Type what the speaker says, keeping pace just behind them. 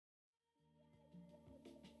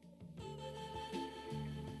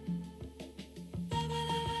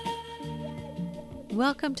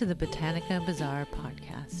Welcome to the Botanica Bazaar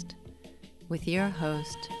podcast with your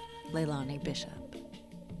host, Leilani Bishop.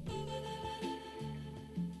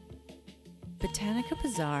 Botanica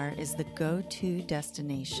Bazaar is the go-to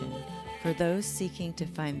destination for those seeking to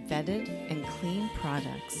find vetted and clean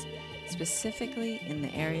products, specifically in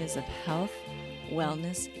the areas of health,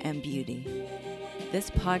 wellness, and beauty. This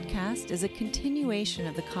podcast is a continuation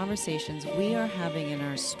of the conversations we are having in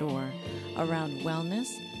our store around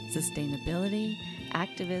wellness, sustainability,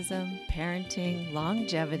 activism, parenting,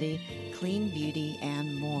 longevity, clean beauty,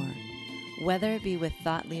 and more. Whether it be with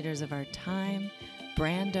thought leaders of our time,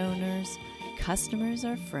 brand owners, customers,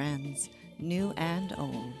 or friends, new and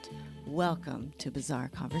old, welcome to Bazaar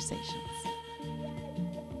Conversations.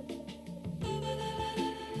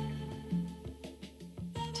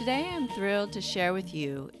 Today I'm thrilled to share with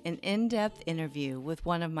you an in-depth interview with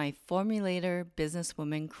one of my formulator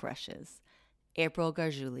businesswoman crushes, April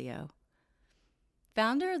Gargiulo.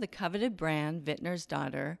 Founder of the coveted brand Vintner's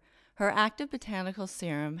Daughter, her active botanical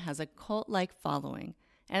serum has a cult-like following,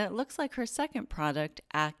 and it looks like her second product,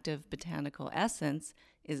 Active Botanical Essence,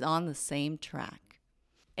 is on the same track.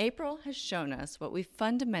 April has shown us what we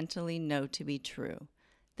fundamentally know to be true,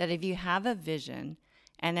 that if you have a vision,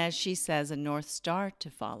 and as she says, a North Star to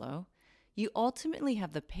follow, you ultimately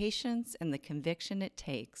have the patience and the conviction it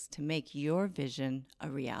takes to make your vision a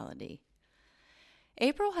reality.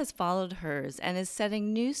 April has followed hers and is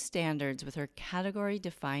setting new standards with her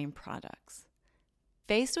category-defying products.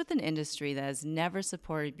 Faced with an industry that has never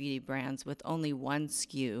supported beauty brands with only one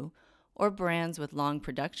SKU or brands with long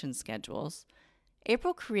production schedules,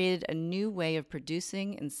 April created a new way of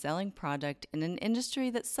producing and selling product in an industry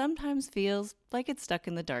that sometimes feels like it's stuck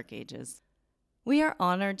in the dark ages. We are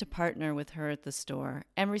honored to partner with her at the store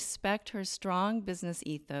and respect her strong business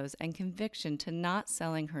ethos and conviction to not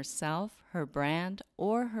selling herself, her brand,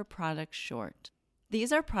 or her products short.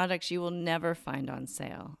 These are products you will never find on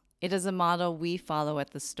sale. It is a model we follow at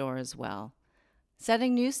the store as well.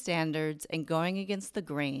 Setting new standards and going against the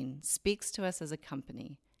grain speaks to us as a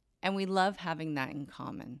company, and we love having that in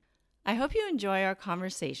common. I hope you enjoy our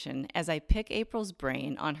conversation as I pick April's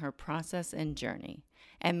brain on her process and journey,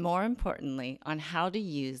 and more importantly, on how to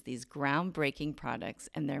use these groundbreaking products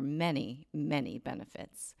and their many, many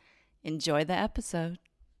benefits. Enjoy the episode.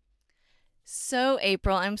 So,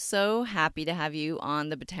 April, I'm so happy to have you on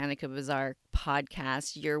the Botanica Bazaar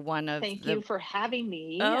podcast. You're one of Thank you for having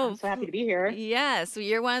me. I'm so happy to be here. Yeah, so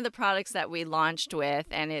you're one of the products that we launched with,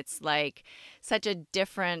 and it's like such a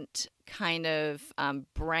different kind of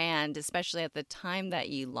brand, especially at the time that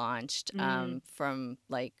you launched, from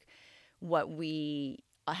like what we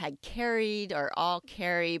had carried or all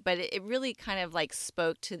carry, but it really kind of like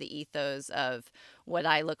spoke to the ethos of what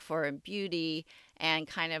I look for in beauty, and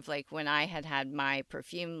kind of like when I had my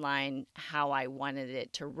perfume line, how I wanted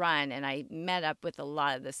it to run. And I met up with a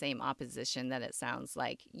lot of the same opposition that it sounds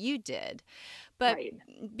like you did. But Right.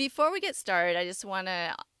 Before we get started,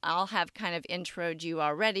 I'll have kind of introed you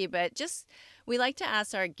already, but we like to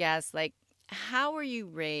ask our guests, like, how were you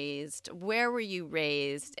raised? Where were you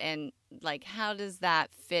raised? And like, how does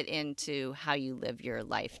that fit into how you live your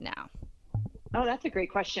life now? Oh, that's a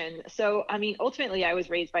great question. So, ultimately, I was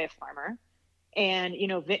raised by a farmer. And,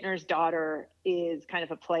 Vintner's Daughter is kind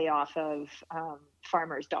of a play off of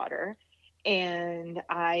Farmer's Daughter. And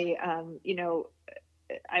I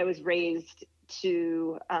was raised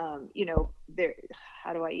to,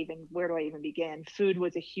 where do I even begin? Food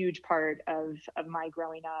was a huge part of my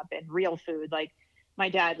growing up, and real food. Like my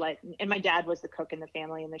dad was the cook in the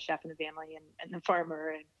family and the chef in the family and the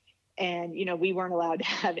farmer. And we weren't allowed to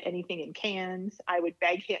have anything in cans. I would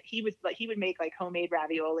beg him. He would make like homemade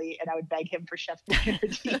ravioli, and I would beg him for Chef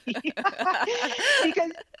Boyardee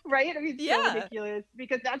because, right? So ridiculous,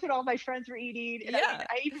 because that's what all my friends were eating. And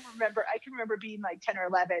I can remember being like 10 or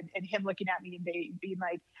 11 and him looking at me and being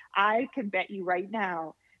like, I can bet you right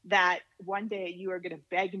now that one day you are going to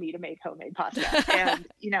beg me to make homemade pasta. And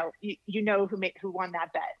who won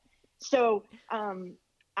that bet. So,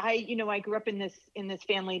 I grew up in this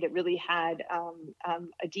family that really had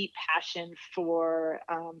a deep passion for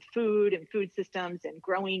food and food systems and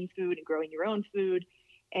growing food and growing your own food,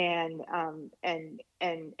 and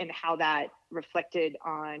how that reflected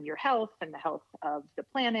on your health and the health of the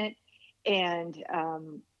planet, and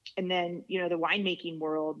then the winemaking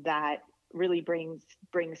world that really brings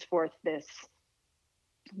forth this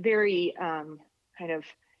very kind of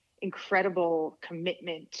incredible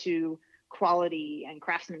commitment to quality and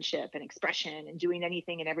craftsmanship and expression, and doing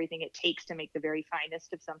anything and everything it takes to make the very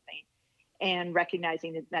finest of something, and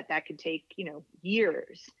recognizing that could take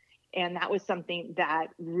years. And that was something that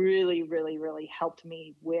really, really, really helped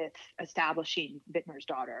me with establishing Vintner's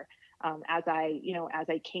Daughter. As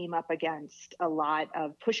I came up against a lot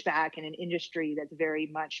of pushback in an industry that's very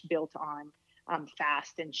much built on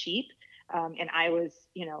fast and cheap. And I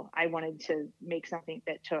wanted to make something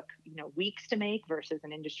that took, weeks to make versus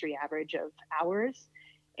an industry average of hours.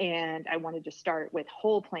 And I wanted to start with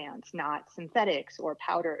whole plants, not synthetics or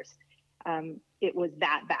powders. It was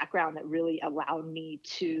that background that really allowed me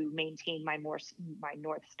to maintain my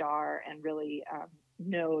North Star and really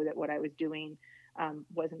know that what I was doing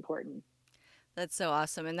was important. That's so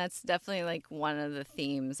awesome. And that's definitely like one of the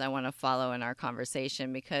themes I want to follow in our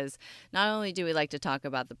conversation, because not only do we like to talk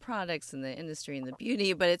about the products and the industry and the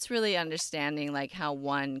beauty, but it's really understanding like how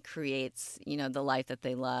one creates, the life that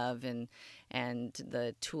they love, and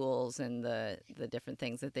the tools and the different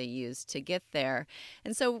things that they use to get there.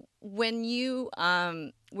 And so when you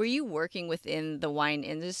were you working within the wine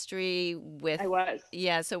industry with I was.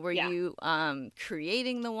 Yeah, so were you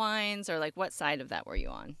creating the wines, or like what side of that were you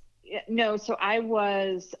on? No, so I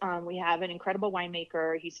was, we have an incredible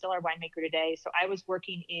winemaker. He's still our winemaker today. So I was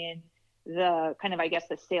working in the kind of, I guess,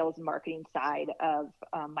 the sales and marketing side of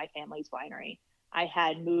my family's winery. I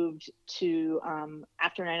had moved to,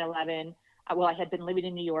 after 9/11, well, I had been living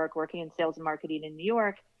in New York, working in sales and marketing in New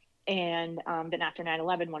York. And then after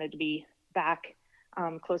 9/11, wanted to be back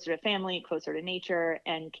closer to family, closer to nature,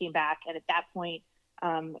 and came back. And at that point,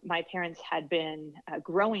 my parents had been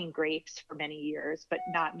growing grapes for many years, but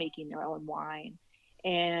not making their own wine.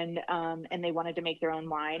 And they wanted to make their own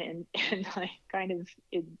wine. And I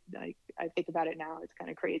think about it now, it's kind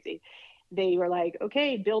of crazy. They were like,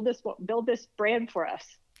 okay, build this brand for us.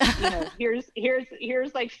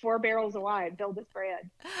 Here's like 4 barrels of wine, build this brand.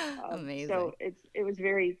 Amazing. So it was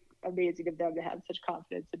very amazing of them to have such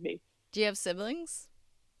confidence in me. Do you have siblings?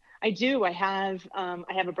 I do. I have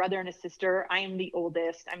a brother and a sister. I am the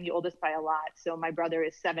oldest. I'm the oldest by a lot. So my brother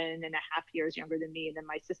is 7.5 years younger than me. And then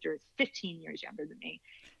my sister is 15 years younger than me.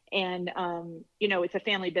 And, it's a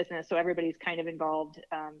family business. So everybody's kind of involved,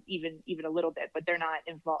 even a little bit, but they're not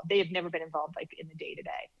involved. They have never been involved like in the day to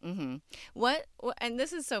day. Mm-hmm. And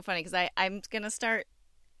this is so funny because I'm going to start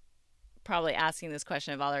probably asking this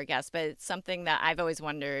question of all our guests, but it's something that I've always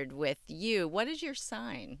wondered with you. What is your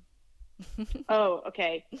sign? Oh,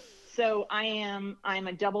 okay. So I'm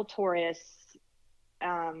a double Taurus,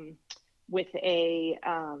 with a,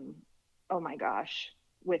 oh my gosh,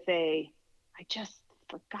 I just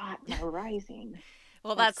forgot my rising.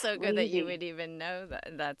 Well, that's so good that you would even know that.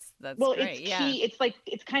 That's well, great. It's key. It's like,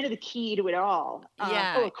 it's kind of the key to it all.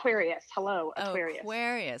 Oh, Aquarius. Hello, Aquarius. Oh,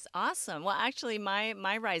 Aquarius. Awesome. Well, actually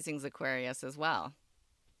my rising's Aquarius as well.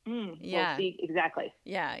 Well, see, exactly.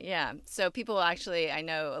 Yeah. So people actually, I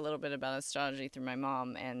know a little bit about astrology through my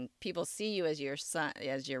mom, and people see you as your sun,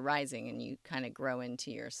 as your rising, and you kind of grow into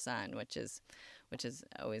your sun, which is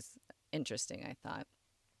always interesting, I thought.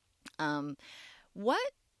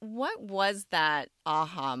 What was that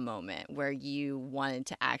aha moment where you wanted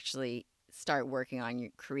to actually start working on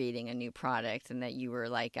creating a new product, and that you were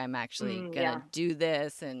like, I'm actually gonna do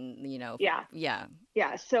this, and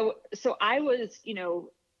Yeah. So I was,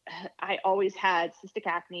 I always had cystic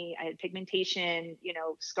acne. I had pigmentation,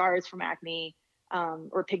 scars from acne,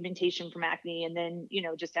 or pigmentation from acne. And then,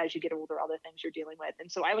 just as you get older, all the things you're dealing with.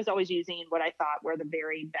 And so I was always using what I thought were the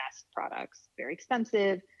very best products, very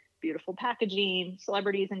expensive, beautiful packaging,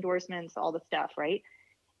 celebrities, endorsements, all the stuff. Right.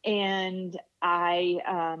 And I,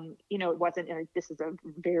 it wasn't, this is a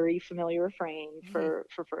very familiar refrain for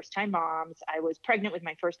first time moms. I was pregnant with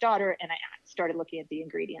my first daughter, and I started looking at the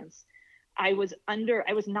ingredients. I was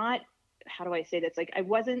not, how do I say this? Like I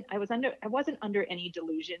wasn't under any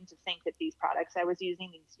delusion to think that these products I was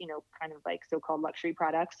using, these, kind of like so-called luxury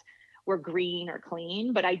products, were green or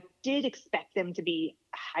clean, but I did expect them to be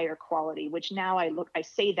higher quality, which now I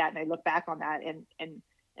say that and I look back on that and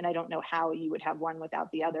I don't know how you would have one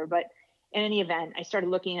without the other. But in any event, I started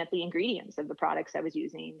looking at the ingredients of the products I was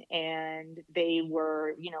using, and they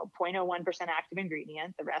were, 0.01% active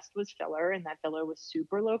ingredient. The rest was filler, and that filler was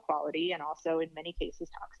super low quality and also in many cases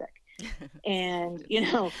toxic. And,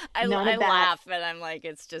 I laugh, but I'm like,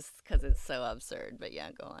 it's just because it's so absurd. But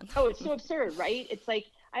yeah, go on. Oh, it's so absurd, right? It's like,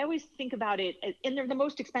 I always think about it, and they're the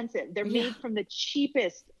most expensive. They're made from the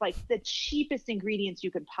cheapest ingredients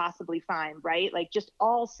you could possibly find, right? Like just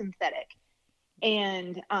all synthetic.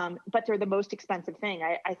 And, but they're the most expensive thing.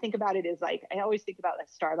 I think about it as like, I always think about a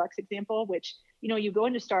Starbucks example, which, you go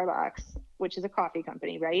into Starbucks, which is a coffee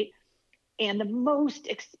company, right? And the most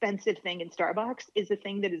expensive thing in Starbucks is the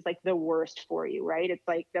thing that is like the worst for you, right? It's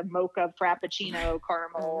like the mocha frappuccino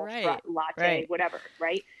caramel latte, whatever,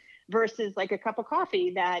 right? versus like a cup of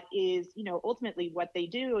coffee that is, ultimately what they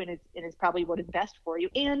do, and it's probably what is best for you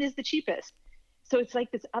and is the cheapest. So it's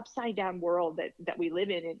like this upside down world that we live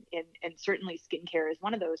in, and certainly skincare is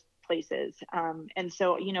one of those places. And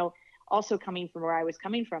so, also coming from where I was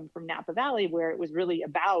coming from Napa Valley, where it was really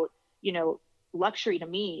about, luxury to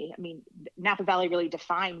me. I mean, Napa Valley really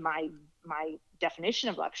defined my definition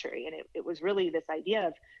of luxury. And it was really this idea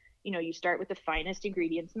of, you start with the finest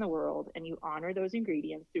ingredients in the world, and you honor those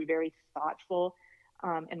ingredients through very thoughtful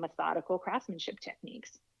and methodical craftsmanship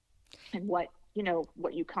techniques. And what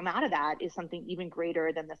you come out of that is something even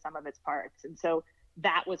greater than the sum of its parts. And so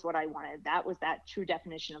that was what I wanted. That was that true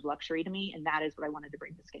definition of luxury to me. And that is what I wanted to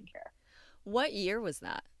bring to skincare. What year was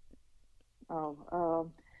that?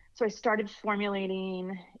 So I started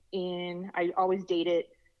formulating I always date it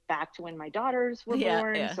back to when my daughters were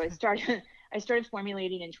born. Yeah. So I started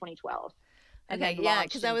formulating in 2012. Okay, yeah,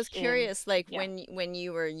 because I was curious, when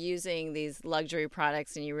you were using these luxury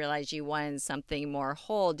products and you realized you wanted something more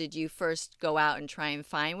whole, did you first go out and try and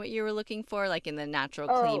find what you were looking for, like in the natural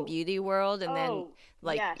clean beauty world, and then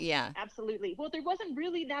yes, yeah, absolutely. Well, there wasn't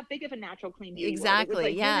really that big of a natural clean beauty exactly world.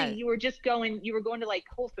 It was really, you were going to like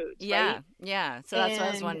Whole Foods, right? Yeah. So that's what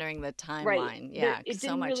I was wondering, the timeline. Right. Yeah,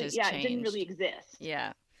 so much has changed. It didn't really exist.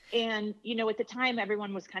 Yeah. And, at the time,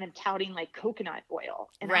 everyone was kind of touting like coconut oil.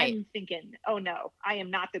 And right. I'm thinking, oh, no, I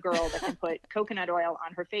am not the girl that can put coconut oil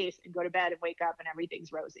on her face and go to bed and wake up and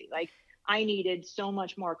everything's rosy. Like, I needed so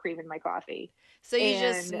much more cream in my coffee. So you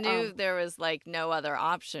just knew there was like no other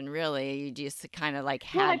option, really. You just kind of like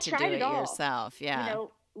had to do it yourself. Yeah.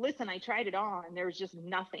 Listen, I tried it all and there was just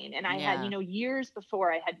nothing. And I had, years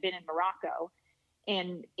before I had been in Morocco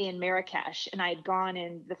and in Marrakesh, and I had gone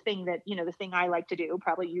in the thing I like to do,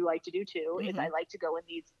 probably you like to do too, is I like to go in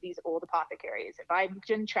these old apothecaries. If I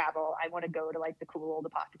didn't travel, I want to go to like the cool old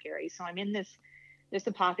apothecary. So I'm in this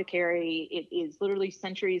apothecary. It is literally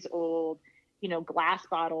centuries old, glass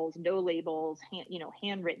bottles, no labels,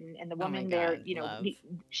 handwritten. And the woman there,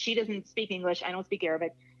 she doesn't speak English. I don't speak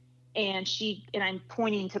Arabic. And I'm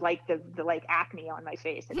pointing to like the like acne on my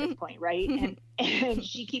face at this point, right? And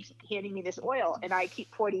she keeps handing me this oil, and I keep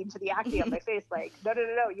pointing to the acne on my face, like, no,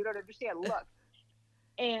 you don't understand. Look.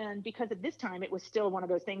 And because at this time it was still one of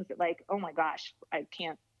those things that like, oh my gosh, I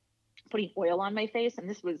can't putting oil on my face. And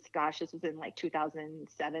this was in like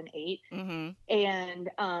 2007, 8. And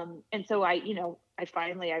so I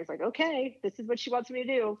was like, okay, this is what she wants me to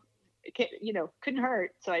do. Couldn't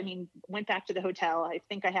hurt. So, went back to the hotel. I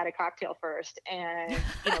think I had a cocktail first and,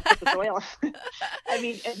 put this oil on.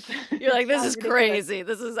 You're like, this is crazy.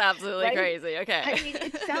 This is absolutely crazy. Okay.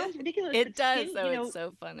 It sounds ridiculous. It does, though. It's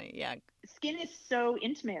so funny. Yeah. Skin is so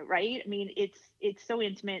intimate, right? It's so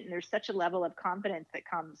intimate, and there's such a level of confidence that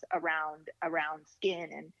comes around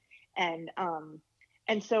skin.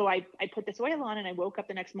 And so I put this oil on, and I woke up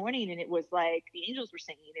the next morning, and it was like the angels were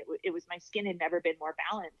singing. It was my skin had never been more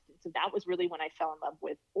balanced. And so that was really when I fell in love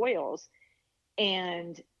with oils.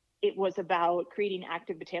 And it was about creating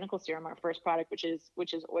Active Botanical Serum, our first product, which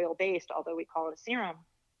is oil based, although we call it a serum.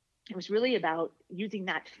 It was really about using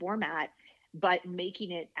that format, but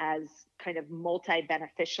making it as kind of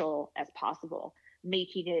multi-beneficial as possible,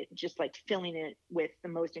 making it just like filling it with the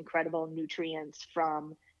most incredible nutrients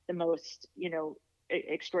from the most,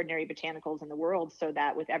 extraordinary botanicals in the world, so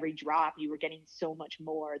that with every drop you were getting so much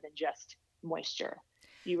more than just moisture.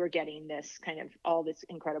 You were getting this kind of all this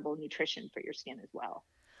incredible nutrition for your skin as well.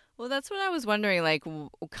 Well, that's what I was wondering, like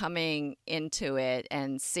coming into it,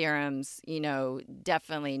 and serums,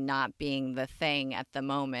 definitely not being the thing at the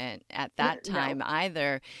moment at that time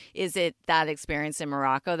either. Is it that experience in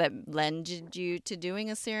Morocco that lended you to doing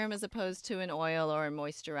a serum as opposed to an oil or a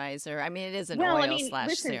moisturizer? It is an oil /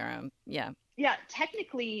 serum. Yeah. Yeah.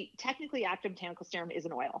 Technically, Active Botanical Serum is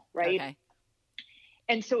an oil, right? Okay.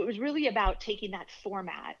 And so it was really about taking that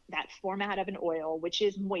format of an oil, which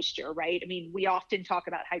is moisture, right? We often talk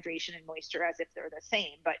about hydration and moisture as if they're the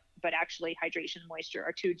same, but actually hydration and moisture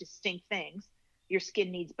are two distinct things. Your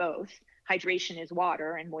skin needs both. Hydration is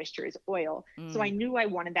water and moisture is oil. So I knew I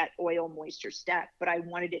wanted that oil moisture step, but I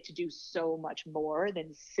wanted it to do so much more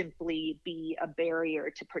than simply be a barrier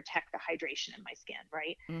to protect the hydration in my skin,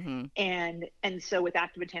 right? And so with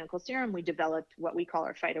Active Botanical Serum, we developed what we call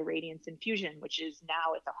our Phyto Radiance Infusion, which is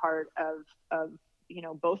now at the heart of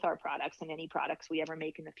both our products and any products we ever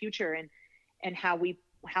make in the future. And how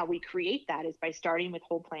we create that is by starting with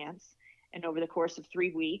whole plants. And over the course of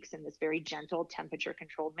 3 weeks, in this very gentle,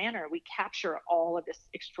 temperature-controlled manner, we capture all of this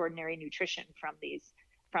extraordinary nutrition from these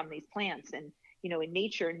plants. And in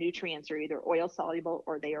nature, nutrients are either oil soluble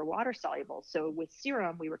or they are water soluble. So with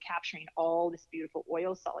serum, we were capturing all this beautiful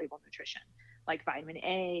oil soluble nutrition. like vitamin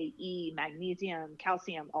A, E, magnesium,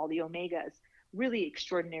 calcium, all the omegas, really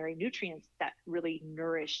extraordinary nutrients that really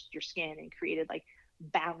nourished your skin and created like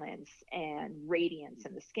balance and radiance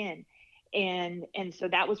in the skin. And so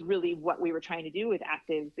that was really what we were trying to do with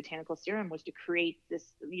Active Botanical Serum, was to create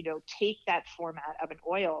this, take that format of an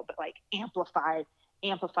oil, but like amplify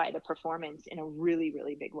the performance in a really,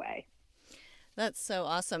 really big way. That's so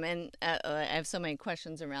awesome. And I have so many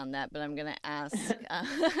questions around that, but I'm going to ask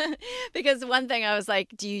because one thing I was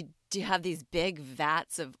like, do you have these big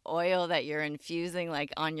vats of oil that you're infusing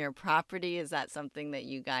like on your property? Is that something that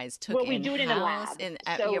you guys took Well, we do it in a in-house? lab.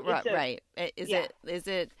 So Right. Yeah. Is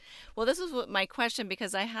it, well, this was my question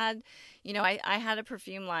because I had, I had a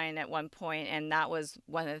perfume line at one point, and that was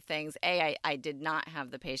one of the things. I did not have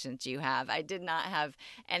the patience you have. I did not have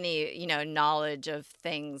any, knowledge of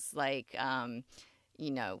things like,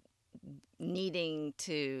 you know, needing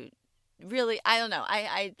to really, I don't know,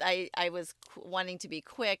 I was wanting to be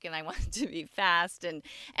quick, and I wanted to be fast, and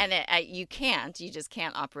you just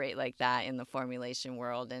can't operate like that in the formulation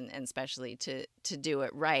world, and especially to do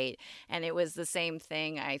it right. And it was the same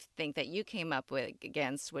thing I think that you came up with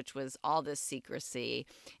against, which was all this secrecy,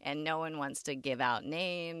 and no one wants to give out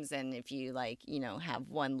names, and if you like, have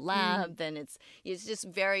one lab, then it's just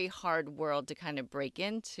very hard world to kind of break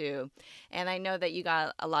into. And I know that you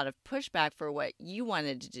got a lot of pushback for what you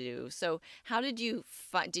wanted to do. So how did you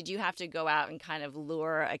have to go out and kind of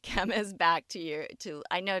lure a chemist back to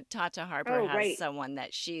I know Tata Harper has right. someone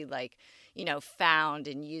that she like, found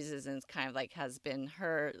and uses, and kind of like has been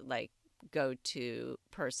her like go-to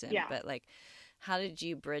person. Yeah. But like, how did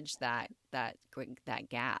you bridge that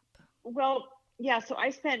gap? Well, yeah. So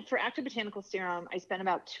for Active Botanical Serum, I spent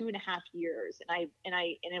about 2.5 years, and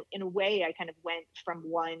in a way, I kind of went from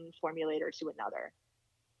one formulator to another,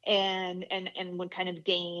 and would kind of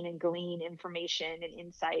gain and glean information and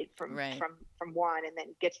insight from Right. from one, and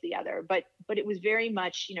then get to the other. But it was very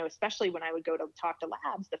much, especially when I would go to talk to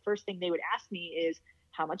labs, the first thing they would ask me is,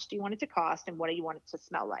 how much do you want it to cost, and what do you want it to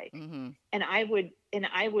smell like? Mm-hmm. And I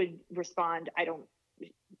would respond, I don't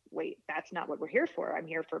wait, that's not what we're here for. I'm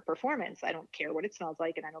here for performance. I don't care what it smells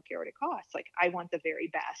like, and I don't care what it costs. Like, I want the very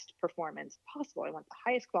best performance possible. I want the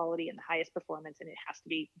highest quality and the highest performance, and it has to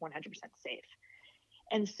be 100% safe.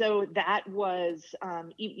 And so that was,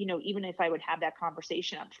 even if I would have that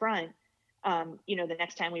conversation up front, the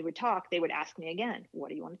next time we would talk, they would ask me again, what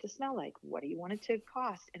do you want it to smell like? What do you want it to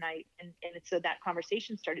cost? And so that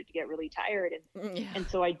conversation started to get really tired. And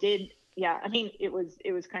so I did, I mean, it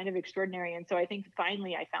was kind of extraordinary. And so I think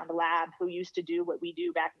finally I found a lab who used to do what we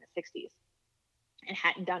do back in the 60s and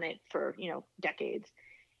hadn't done it for, decades.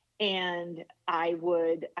 And I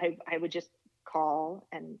would just call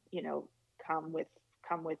and, come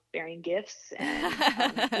with bearing gifts and,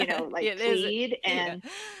 plead. And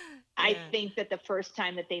I think that the first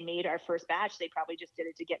time that they made our first batch, they probably just did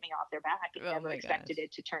it to get me off their back, and never expected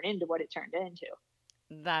it to turn into what it turned into.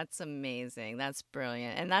 That's amazing. That's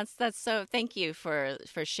brilliant. And that's so, thank you for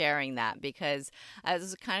sharing that, because I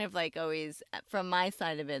was kind of like always from my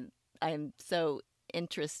side of it, I'm so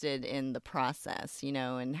interested in the process,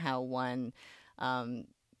 and how one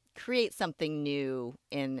creates something new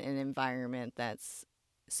in an environment that's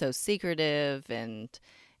so secretive and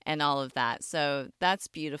all of that. So that's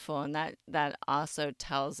beautiful. And that also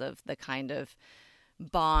tells of the kind of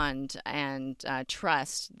bond and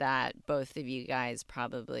trust that both of you guys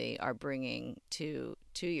probably are bringing to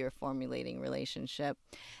your formulating relationship.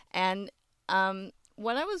 And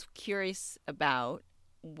what I was curious about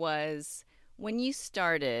was when you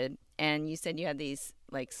started, and you said you had these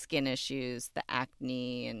like skin issues, the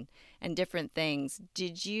acne and different things.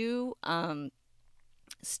 Did you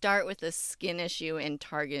start with a skin issue and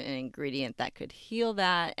target an ingredient that could heal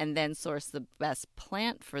that, and then source the best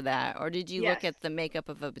plant for that? Or did you look at the makeup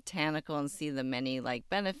of a botanical and see the many like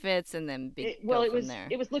benefits, and then go from there?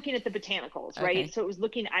 It was looking at the botanicals, right? Okay. So it was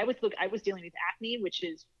I was dealing with acne, which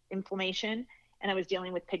is inflammation, and I was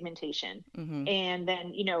dealing with pigmentation. Mm-hmm. And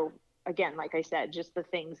then, again, like I said, just the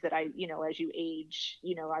things that I, as you age,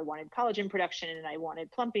 I wanted collagen production, and I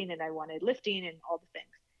wanted plumping, and I wanted lifting, and all the things.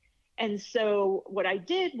 And so what I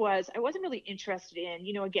did was, I wasn't really interested in,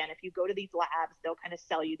 again, if you go to these labs, they'll kind of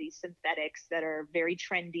sell you these synthetics that are very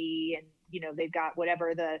trendy, and, they've got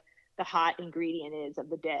whatever the hot ingredient is of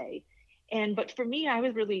the day. But for me, I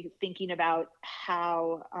was really thinking about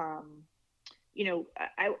how,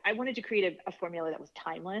 I wanted to create a formula that was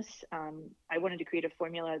timeless. I wanted to create a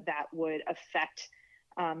formula that would affect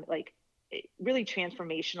really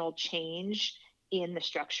transformational change in the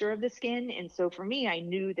structure of the skin. And so for me, I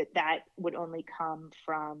knew that would only come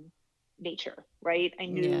from nature, right? I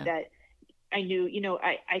knew that I knew,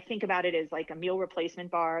 I think about it as like a meal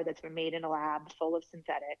replacement bar that's been made in a lab full of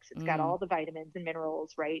synthetics. It's got Mm. all the vitamins and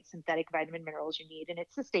minerals, right? Synthetic vitamin minerals you need, and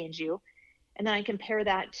it sustains you. And then I compare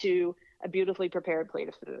that to a beautifully prepared plate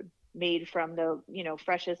of food made from the,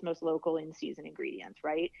 freshest, most local in season ingredients,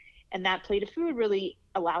 right? And that plate of food really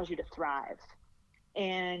allows you to thrive,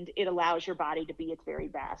 and it allows your body to be its very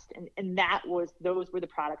best. And those were the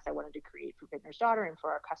products I wanted to create for Vintner's Daughter and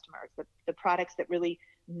for our customers. The products that really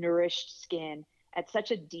nourished skin at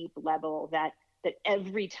such a deep level that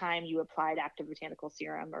every time you applied active botanical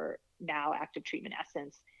serum, or now active treatment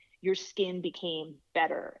essence, your skin became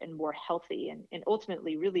better and more healthy. And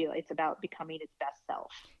ultimately, really, it's about becoming its best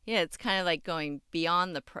self. Yeah, it's kind of like going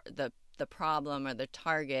beyond the problem or the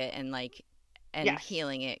target, and like and Yes,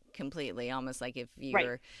 healing it completely, almost like if right.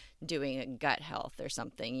 you're doing a gut health or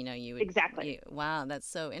something, you would Exactly. wow, that's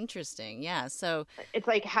so interesting. Yeah. So, It's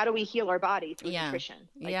like, how do we heal our body? Through yeah. nutrition.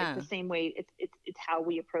 Like, it's the Yeah. same way. It's how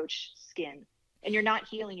we approach skin. And you're not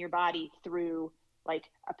healing your body through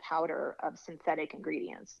like a powder of synthetic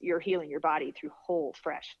ingredients. You're healing your body through whole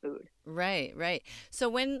fresh food. Right, right. So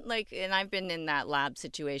when like, and I've been in that lab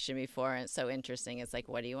situation before, and it's so interesting. It's like,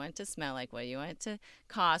 what do you want it to smell like? What do you want it to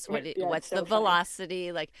cost? Yeah, it's What's the so funny.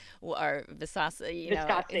 velocity, like, or viscosity,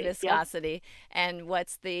 Viscosity. Yep. viscosity, and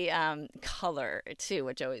what's the color too,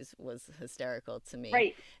 which always was hysterical to me.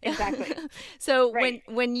 Right. Exactly. So Right.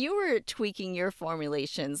 when you were tweaking your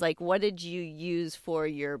formulations, like, what did you use for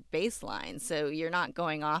your baseline? So you're not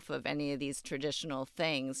going off of any of these traditional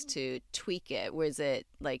things to tweak it. Was it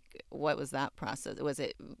like, what was that process?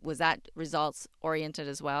 Was that results oriented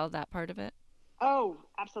as well, that part of it? Oh,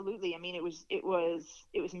 absolutely. I mean, it was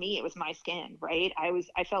me. It was my skin, right?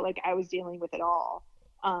 I felt like I was dealing with it all.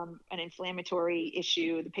 An inflammatory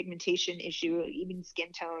issue, the pigmentation issue, even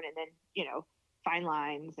skin tone, and then, fine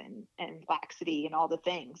lines and laxity and all the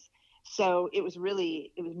things. So it was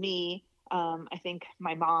me. I think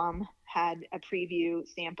my mom had a preview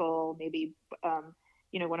sample, maybe,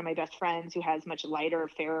 one of my best friends who has much lighter,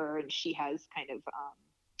 fairer, and she has kind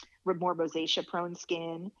of more rosacea prone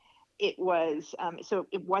skin. So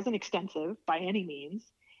it wasn't extensive by any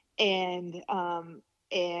means. And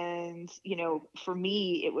for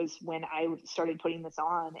me, it was when I started putting this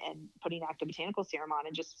on and putting active botanical serum on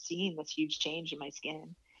and just seeing this huge change in my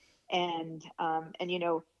skin. And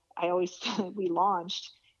I always we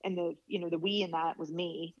launched, and the we in that was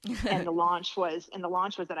me. And the launch was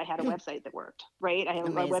that I had a website that worked, right? I had a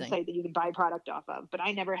Amazing. website that you could buy product off of, but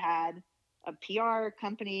I never had a PR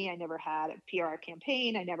company. I never had a PR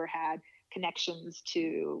campaign. I never had connections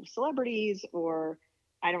to celebrities, or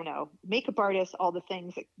I don't know, makeup artists, all the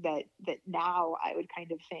things that now I would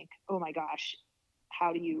kind of think, oh my gosh,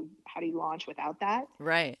 how do you launch without that?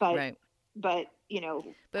 Right, But right. but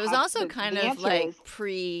But it was also kind the of answer like is,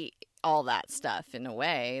 pre all that stuff in a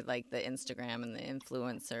way, like the Instagram and the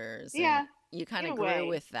influencers, and yeah, you kind in of a grew way.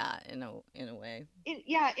 with that in a way.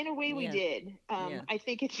 In a way we Yeah, did. yeah. I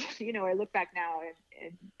think it's I look back now,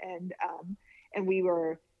 and we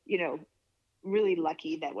were really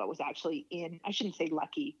lucky that what was actually in, I shouldn't say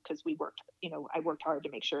lucky, because I worked hard to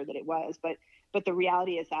make sure that it was, but the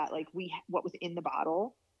reality is that, like, what was in the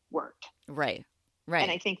bottle worked. Right, And right.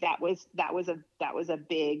 I think that was a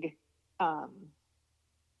big, um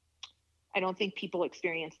I don't think people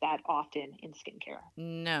experience that often in skincare.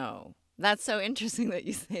 No. That's so interesting that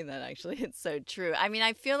you say that, actually. It's so true. I mean,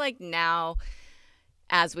 I feel like now,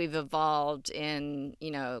 as we've evolved in,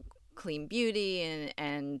 clean beauty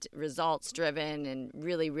and results driven, and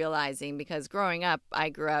really realizing, because growing up, I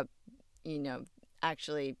grew up, you know,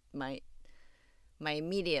 actually my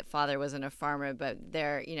immediate father wasn't a farmer, but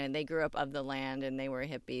they grew up of the land, and they were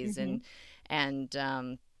hippies, Hmm.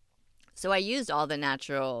 and so I used all the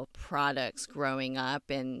natural products growing up,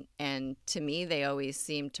 and to me they always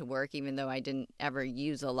seemed to work, even though I didn't ever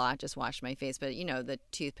use a lot, just wash my face. But the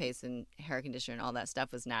toothpaste and hair conditioner and all that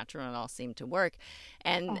stuff was natural and all seemed to work.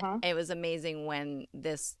 And Uh-huh. it was amazing when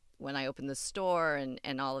I opened the store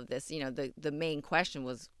and all of this, the main question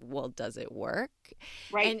was, well, does it work?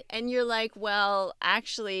 Right. And you're like, well,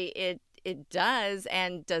 actually it does.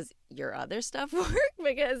 And does your other stuff work?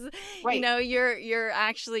 Because Right. you're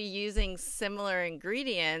actually using similar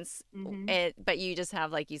ingredients, Hmm. but you just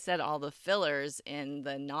have, like you said, all the fillers in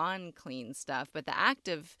the non-clean stuff. But the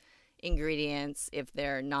active ingredients, if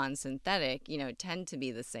they're non-synthetic, tend to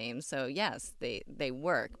be the same. So yes, they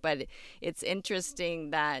work. But it's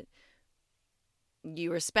interesting that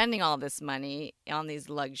you were spending all this money on these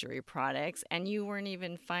luxury products, and you weren't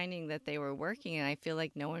even finding that they were working. And I feel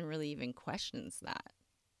like no one really even questions that.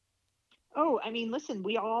 Oh, I mean, listen,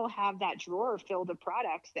 we all have that drawer filled of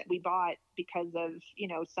products that we bought because of,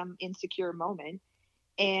 some insecure moment,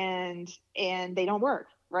 and they don't work,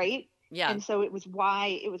 right? Yeah. And so it was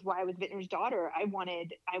why with Vintner's Daughter, I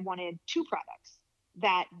wanted two products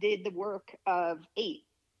that did the work of eight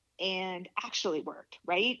and actually worked,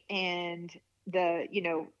 right? And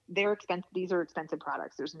they're expensive. These are expensive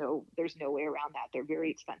products. There's no way around that. They're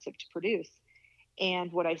very expensive to produce.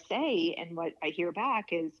 And what I say and what I hear back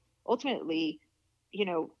is ultimately, you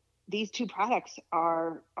know, these two products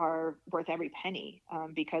are worth every penny,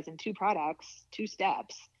 because in two products, two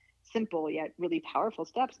steps, simple yet really powerful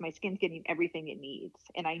steps, my skin's getting everything it needs,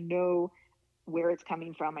 and I know where it's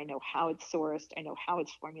coming from. I know how it's sourced. I know how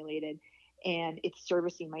it's formulated, and it's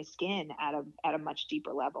servicing my skin at a much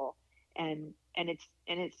deeper level. And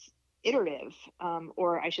it's iterative,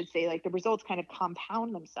 or I should say, like, the results kind of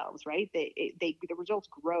compound themselves, right? The results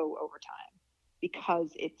grow over time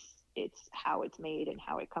because it's how it's made and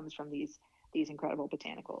how it comes from these incredible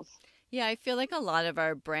botanicals. Yeah, I feel like a lot of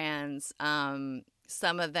our brands,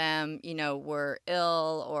 some of them, were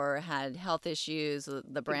ill or had health issues,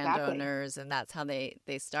 the brand Exactly. owners, and that's how they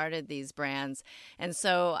started these brands. And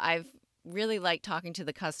so I've really like talking to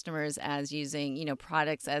the customers as using,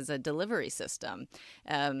 products as a delivery system,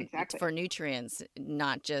 Exactly. for nutrients,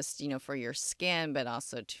 not just, for your skin, but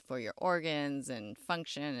also for your organs and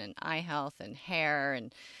function and eye health and hair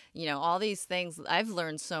and, all these things. I've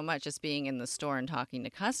learned so much just being in the store and talking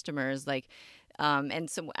to customers, like, and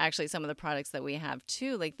so actually some of the products that we have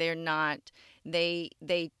too, like they're not,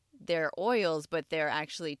 they're oils, but they're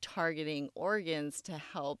actually targeting organs to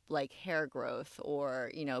help, like hair growth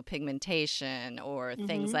or, pigmentation or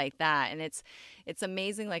things Hmm. like that. And it's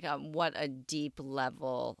amazing, like, what a deep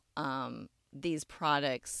level these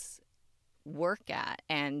products work at.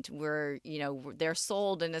 And they're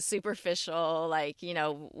sold in a superficial, like,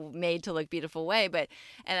 made to look beautiful way.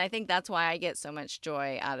 And I think that's why I get so much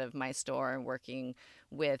joy out of my store and working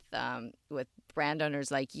with brand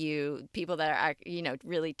owners like you, people that are,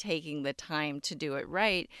 really taking the time to do it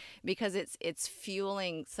right, because it's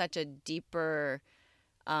fueling such a deeper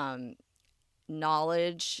um,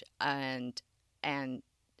 knowledge and I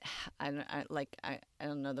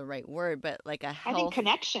don't know the right word, but like a I think health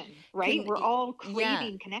connection, right? con- We're all yeah,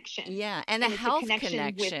 craving connection. yeah, and a And it's a health connection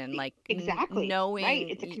with connection, like exactly, right?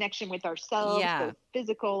 It's a knowing. connection with ourselves, Yeah, both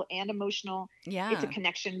physical and emotional. It's a yeah.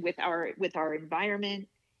 connection with our environment.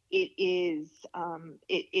 It is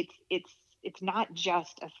it's not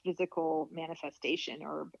just a physical manifestation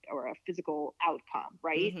or a physical outcome,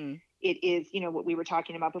 right? Mhm. It is, what we were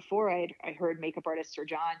talking about before. I heard makeup artist Sir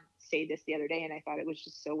John say this the other day, and I thought it was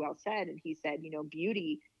just so well said. And he said,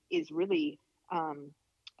 beauty is really um,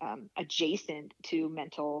 adjacent to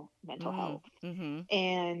mental Mm. health, Mhm.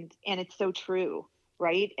 and it's so true,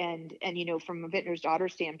 right? And from a Vintner's Daughter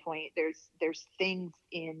standpoint, there's things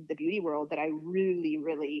in the beauty world that I really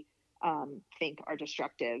really think are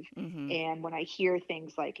destructive. Mhm. And when I hear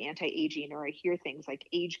things like anti-aging, or I hear things like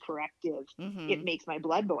age corrective, it Mhm. makes my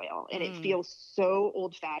blood boil, and it Mm. feels so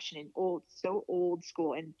old fashioned and so old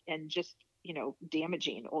school, and just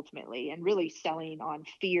damaging ultimately, and really selling on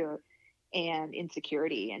fear and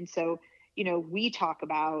insecurity. And so we talk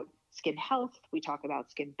about skin health, we talk about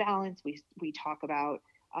skin balance, we talk about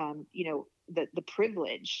the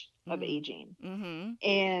privilege of Mm. aging. Mhm.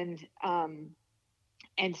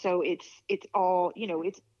 And so it's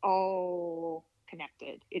all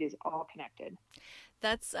connected. It is all connected.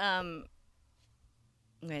 That's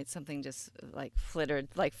Right, something just like flittered,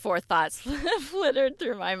 like four thoughts flittered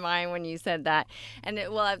through my mind when you said that. And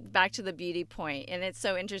back to the beauty point. And it's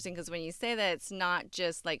so interesting because when you say that, it's not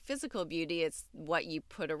just like physical beauty, it's what you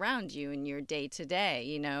put around you in your day to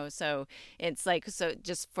day, So it's like, so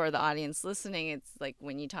just for the audience listening, it's like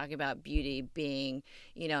when you talk about beauty being,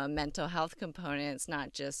 a mental health component, it's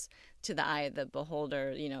not just to the eye of the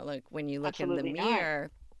beholder, like when you look in the Absolutely not.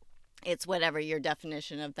 mirror, it's whatever your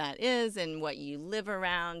definition of that is, and what you live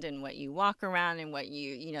around and what you walk around and what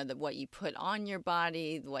what you put on your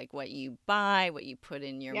body, like what you buy, what you put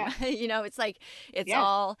in your Yes. it's like it's Yes.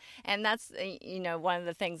 all. And that's one of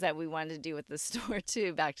the things that we wanted to do with the store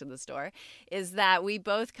too, back to the store, is that we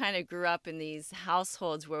both kind of grew up in these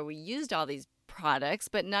households where we used all these products,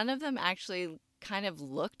 but none of them actually kind of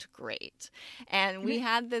looked great. And we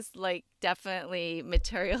had this like definitely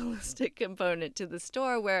materialistic component to the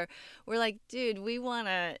store where we're like, dude, we want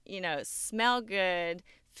to, smell good,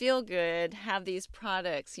 feel good, have these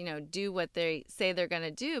products, do what they say they're going to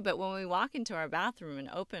do. But when we walk into our bathroom and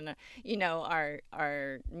open,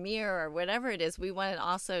 our mirror or whatever it is, we want it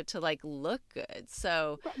also to like look good.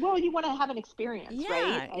 So, well, you want to have an experience,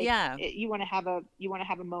 right? Like, yeah. You want to have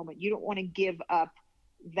a moment. You don't want to give up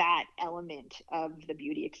that element of the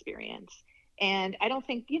beauty experience. And I don't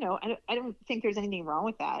think, I don't think there's anything wrong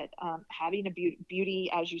with that. Having a beauty,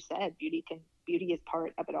 as you said, beauty is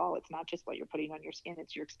part of it all. It's not just what you're putting on your skin.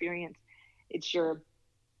 It's your experience. It's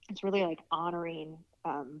really like honoring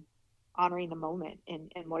the moment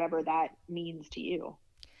and whatever that means to you.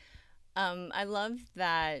 I love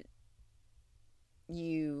that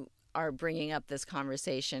you are bringing up this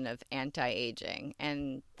conversation of anti-aging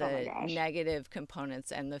and the negative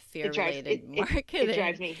components and the fear-related marketing. It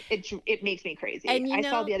drives me. It makes me crazy. And I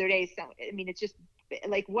saw the other day. So I mean, it's just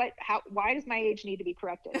like why does my age need to be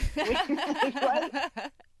corrected?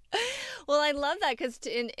 Well, I love that because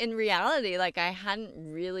in reality, like I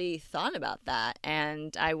hadn't really thought about that,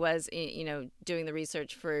 and I was doing the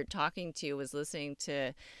research for talking to you, was listening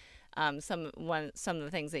to some of the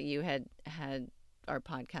things that you had our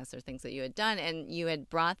podcasts or things that you had done, and you had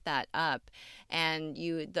brought that up. And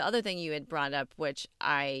the other thing you had brought up, which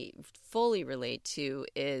I fully relate to,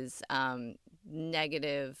 is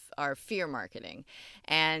negative or fear marketing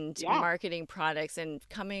and marketing products, and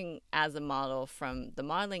coming as a model from the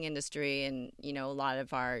modeling industry. And a lot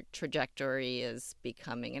of our trajectory is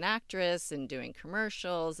becoming an actress and doing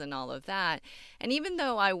commercials and all of that. And even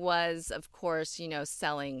though I was, of course,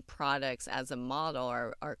 selling products as a model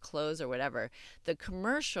or clothes or whatever, the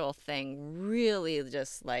commercial thing really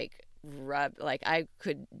just like I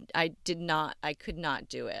could not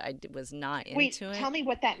do it. I was not into it. Tell me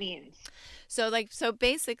what that means. So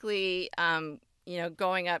basically,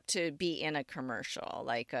 going up to be in a commercial,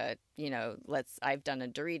 like I've done a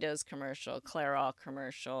Doritos commercial, Clairol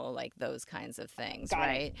commercial, like those kinds of things,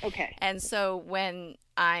 right? Okay. And so when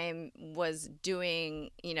I was doing,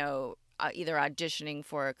 either auditioning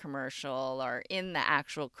for a commercial or in the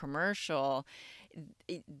actual commercial,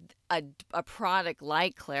 a product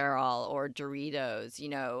like Clairol or Doritos,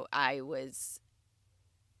 I was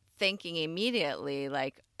thinking immediately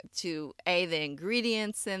like to the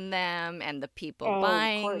ingredients in them and the people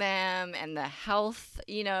buying them and the health,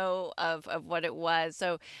 of what it was.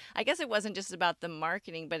 So I guess it wasn't just about the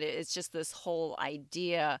marketing, but it's just this whole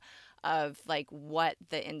idea of like what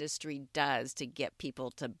the industry does to get people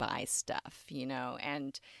to buy stuff,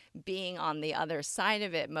 and being on the other side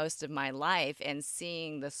of it most of my life and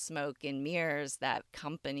seeing the smoke and mirrors that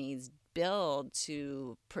companies build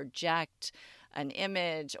to project an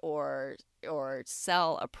image or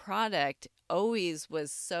sell a product always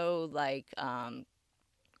was so like, I'm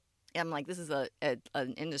like, this is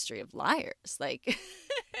an industry of liars, like,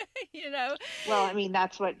 Well, I mean,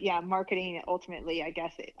 that's what, marketing ultimately, I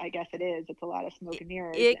guess it is. It's a lot of smoke and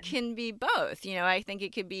mirrors. It can be both. I think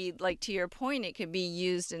it could be, like, to your point, it could be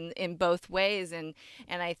used in both ways. And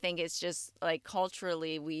I think it's just like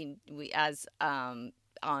culturally, we as,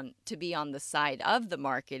 to be on the side of the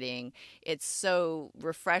marketing, it's so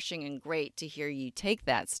refreshing and great to hear you take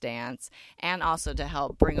that stance, and also to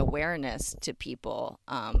help bring awareness to people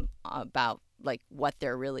about like what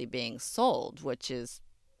they're really being sold, which is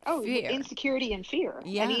fear. Insecurity and fear.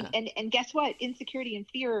 Yeah. I mean, and guess what? Insecurity and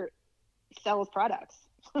fear sells products.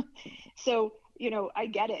 So, I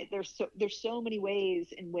get it. There's so many ways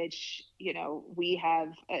in which, we have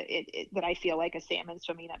that I feel like a salmon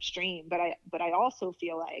swimming upstream, but I also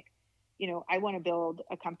feel like, I want to build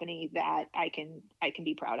a company that I can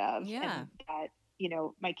be proud of, and that,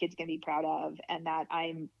 my kids can be proud of, and that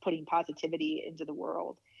I'm putting positivity into the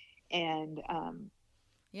world. And, I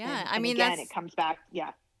mean, again, it comes back.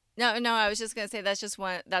 Yeah. No, I was just going to say that's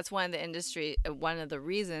one of the industry, one of the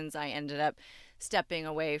reasons I ended up stepping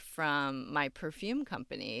away from my perfume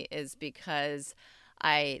company is because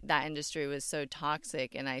that industry was so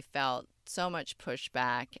toxic, and I felt so much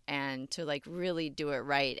pushback, and to like really do it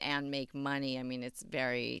right and make money. I mean, it's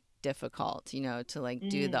very difficult, to like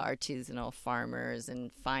do the artisanal farmers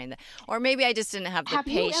and find that, or maybe I just didn't have the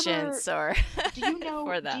patience or do you know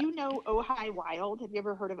for that. Do you know Ojai Wild? Have you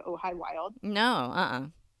ever heard of Ojai Wild?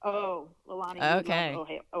 No. Oh, Lilani, okay. You love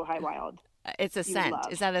Ojai Wild. It's a scent.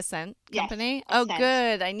 Is that a scent company? Yes, oh, scent.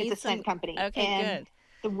 Good. I need it's a scent company. Okay, and good.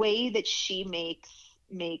 The way that she makes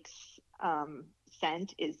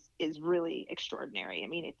scent is really extraordinary. I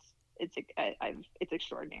mean, it's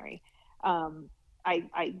extraordinary.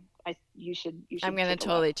 you should I'm going to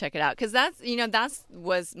totally check it out, because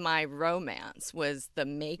was my romance, was the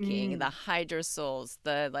making, the hydrosols,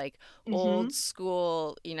 the like old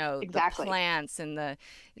school, exactly. the plants and the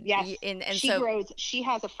yes. And she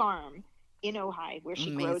has a farm in Ojai where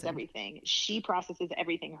she grows everything. She processes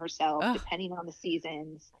everything herself, depending on the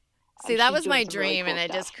seasons. See, that was my dream, really cool,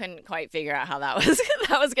 and I just couldn't quite figure out how that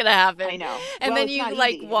was going to happen. I know. And then you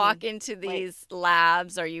walk into these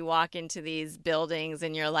labs, or you walk into these buildings,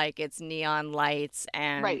 and you're like, it's neon lights,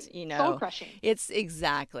 and soul crushing. It's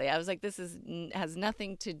exactly. I was like, this has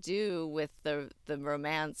nothing to do with the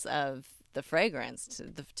romance of the fragrance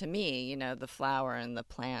to me, the flower and the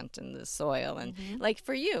plant and the soil, and like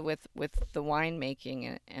for you with the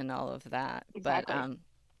winemaking and all of that. Exactly. But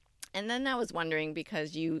and then I was wondering,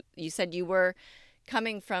 because you said you were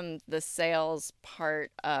coming from the sales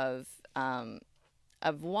part of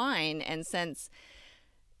wine, and since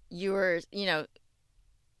you were,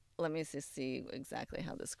 let me just see exactly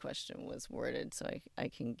how this question was worded so I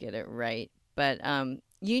can get it right. But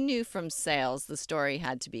you knew from sales the story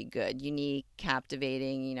had to be good, unique,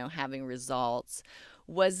 captivating, having results.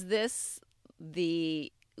 Was this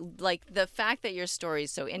the fact that your story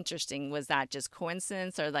is so interesting, was that just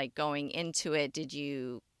coincidence, or like going into it, did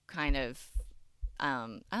you kind of,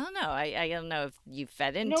 I don't know. I don't know if you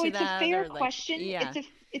fed into that. No, it's a fair question. Yeah.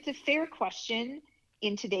 It's a fair question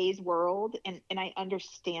in today's world, and I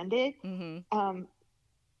understand it.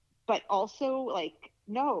 But also, like,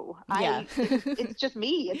 no, it's just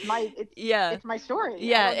me. It's my story.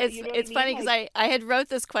 Yeah, it's funny, because I had wrote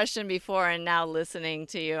this question before, and now listening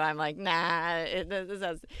to you, I'm like, nah, this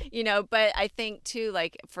has, but I think too,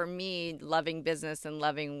 like for me, loving business and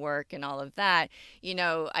loving work and all of that,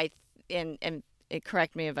 and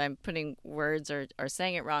correct me if I'm putting words or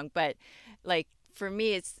saying it wrong, but like for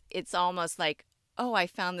me, it's almost like, oh, I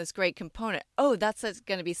found this great component. Oh, that's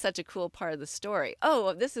going to be such a cool part of the story.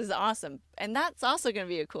 Oh, this is awesome. And that's also going to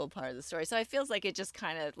be a cool part of the story. So it feels like it just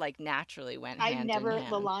kind of like naturally went hand in hand.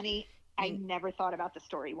 Lilani, I never thought about the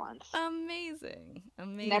story once. Amazing.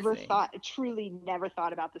 Truly never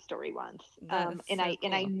thought about the story once. And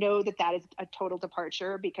I know that is a total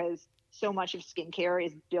departure, because so much of skincare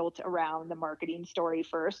is built around the marketing story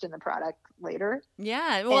first and the product later.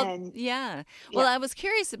 Yeah. Well, Well, I was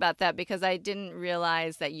curious about that, because I didn't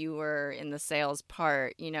realize that you were in the sales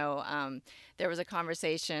part. There was a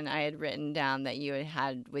conversation I had written down that you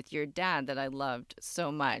had with your dad that I loved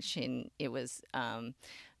so much. And it was, I'm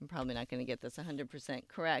probably not going to get this 100%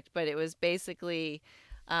 correct, but it was basically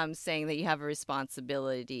saying that you have a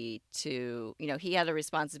responsibility to, he had a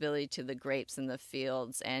responsibility to the grapes in the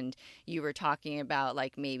fields, and you were talking about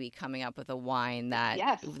like maybe coming up with a wine that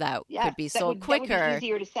could be sold quicker. That would be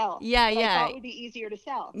easier to sell. Yeah, I thought it would be easier to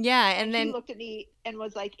sell. Yeah, and then he looked at me and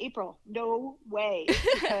was like, April, no way,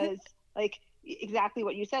 because like exactly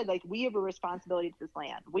what you said, like we have a responsibility to this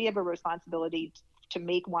land. We have a responsibility to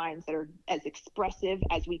make wines that are as expressive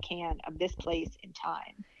as we can of this place in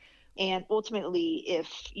time. And ultimately, if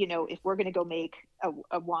we're going to go make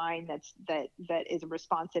a wine that is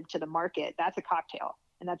responsive to the market, that's a cocktail,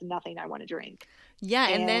 and that's nothing I want to drink. Yeah,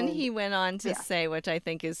 and then he went on to say, which I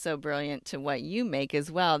think is so brilliant to what you make as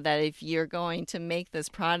well, that if you're going to make this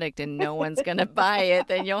product and no one's going to buy it,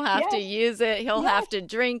 then you'll have to use it. He'll have to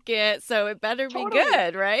drink it. So it better be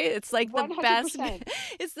good, right? It's like 100%. The best.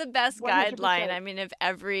 It's the best 100%. Guideline. I mean, if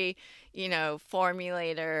every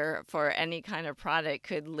formulator for any kind of product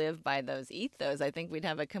could live by those ethos, I think we'd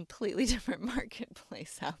have a completely different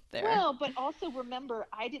marketplace out there. Well, but also remember,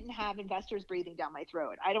 I didn't have investors breathing down my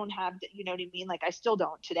throat. I don't have, you know what I mean? Like I still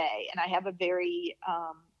don't today. And I have a very,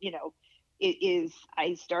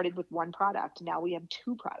 I started with one product. Now we have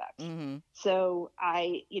two products. Mm-hmm. So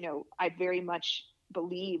I very much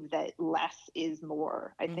believe that less is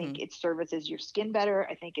more. I think it services your skin better.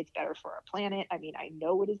 I think it's better for our planet. I mean, I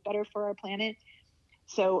know it is better for our planet.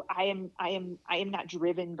 So I am not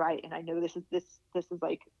driven by, and I know this is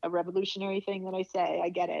like a revolutionary thing that I say, I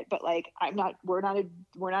get it, but like we're not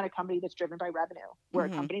a company that's driven by revenue. We're a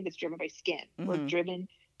company that's driven by skin. We're driven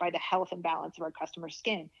by the health and balance of our customer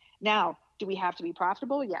skin. Now, do we have to be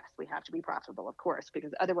profitable? Yes, we have to be profitable, of course,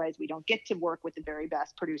 because otherwise we don't get to work with the very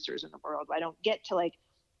best producers in the world. I don't get to like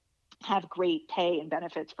have great pay and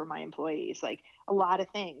benefits for my employees, like a lot of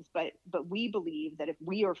things. But we believe that if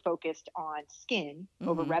we are focused on skin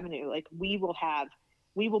over revenue, like we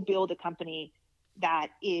will build a company that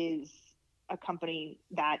is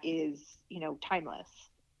timeless.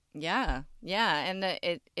 Yeah. And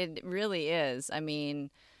it really is. I mean,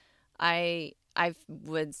 I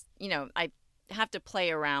have to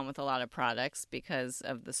play around with a lot of products because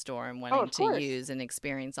of the store and Oh, wanting of to course. use and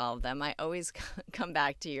experience all of them. I always come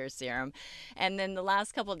back to your serum. And then the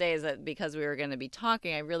last couple of days, because we were going to be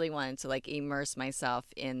talking, I really wanted to like immerse myself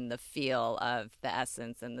in the feel of the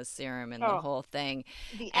essence and the serum and the Oh, whole thing.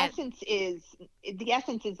 the And essence is the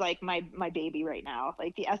essence is like my baby right now.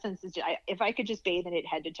 Like the essence is if I could just bathe in it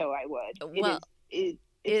head to toe, I would. well,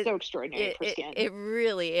 It's so extraordinary for it skin. it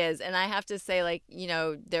really is. And I have to say, like, you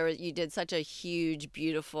did such a huge,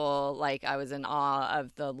 beautiful, like, I was in awe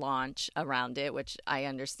of the launch around it, which I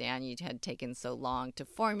understand you had taken so long to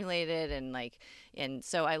formulate it. And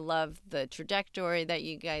so I love the trajectory that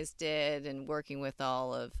you guys did and working with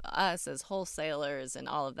all of us as wholesalers, and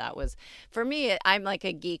all of that was, for me, I'm like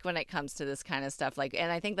a geek when it comes to this kind of stuff. Like,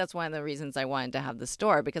 and I think that's one of the reasons I wanted to have the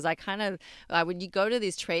store, because when you go to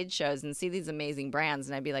these trade shows and see these amazing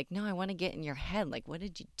brands, and I'd be like, no, I want to get in your head. Like, what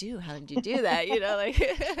did you do? How did you do that? Like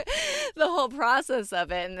the whole process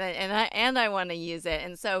of it. And I want to use it.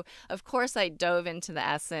 And so, of course, I dove into the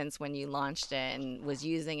essence when you launched it and was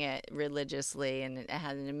using it religiously, and I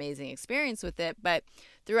had an amazing experience with it. But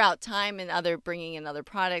throughout time and bringing in other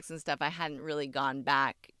products and stuff, I hadn't really gone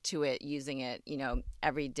back to it, using it,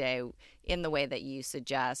 every day in the way that you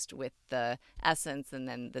suggest, with the essence and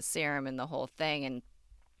then the serum and the whole thing. And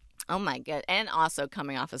oh my God. And also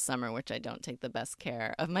coming off of summer, which I don't take the best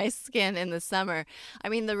care of my skin in the summer. I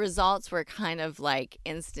mean, the results were kind of like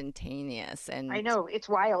instantaneous, and I know, it's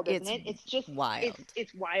wild, isn't it's it? It's just wild.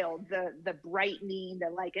 It's wild. The brightening,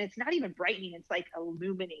 and it's not even brightening, it's like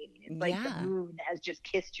illuminating. It's like the moon has just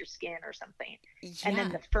kissed your skin or something. Yeah. And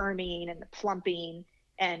then the firming and the plumping,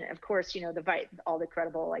 and of course, all the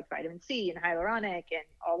credible like vitamin C and hyaluronic and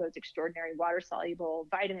all those extraordinary water soluble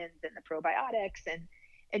vitamins and the probiotics, and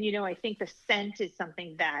I think the scent is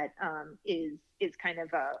something that is kind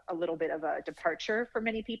of a little bit of a departure for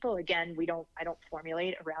many people. Again, I don't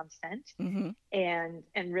formulate around scent, Mm-hmm.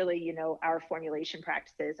 and really, our formulation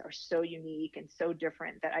practices are so unique and so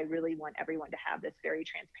different that I really want everyone to have this very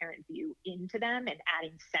transparent view into them, and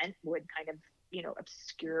adding scent would kind of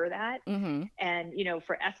obscure that. Mm-hmm. And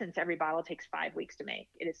for Essence, every bottle takes 5 weeks to make.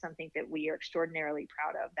 It is something that we are extraordinarily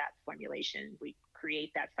proud of, that formulation. We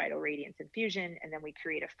create that Phyto Radiance infusion, and then we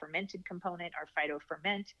create a fermented component, our Phyto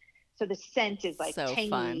Ferment. So the scent is like so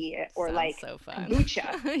tangy fun. or Sounds like so fun.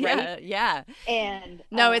 kombucha, right? Yeah. And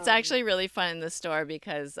no, it's actually really fun in the store,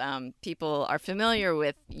 because people are familiar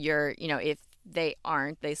with your, if they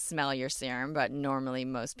aren't, they smell your serum, but normally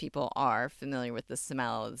most people are familiar with the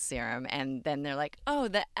smell of the serum, and then they're like, oh,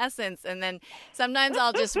 the essence. And then sometimes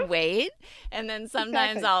I'll just wait, and then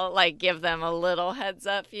sometimes Exactly. I'll like give them a little heads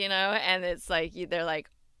up, and it's like they're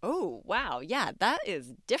like, oh wow, yeah, that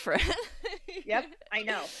is different. Yep, I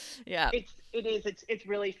know. Yeah. It's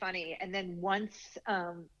really funny. And then once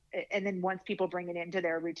people bring it into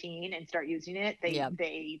their routine and start using it,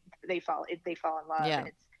 they fall in love. Yeah.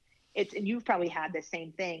 And and you've probably had the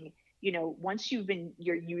same thing. Once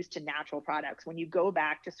you're used to natural products, when you go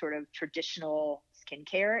back to sort of traditional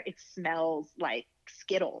skincare, it smells like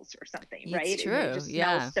Skittles or something, right? It's true. It just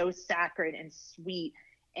smells so saccharine and sweet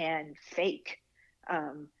and fake.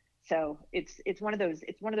 So it's one of those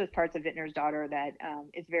parts of Vintner's Daughter that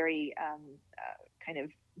is very kind of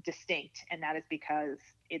distinct, and that is because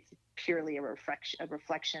it's purely a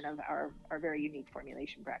reflection of our very unique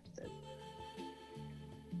formulation practices.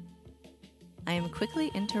 I am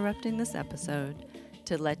quickly interrupting this episode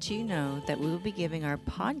to let you know that we will be giving our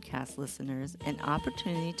podcast listeners an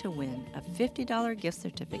opportunity to win a $50 gift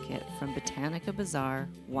certificate from Botanica Bazaar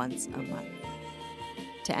once a month.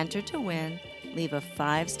 To enter to win, leave a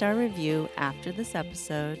 5-star review after this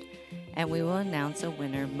episode, and we will announce a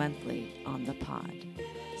winner monthly on the pod.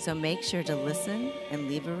 So make sure to listen and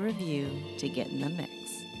leave a review to get in the mix.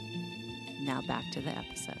 Now back to the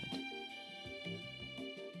episode.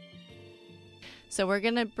 So we're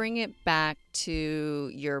going to bring it back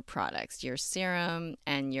to your products, your serum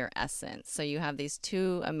and your essence. So you have these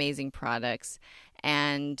two amazing products,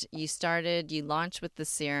 and you launched with the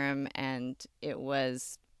serum, and it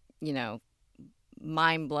was,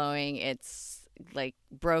 mind-blowing. It's like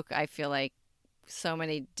I feel like so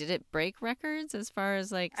many, did it break records as far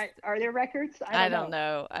as like, are there records? I don't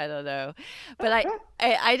know. But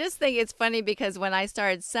I just think it's funny, because when I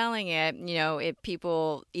started selling it,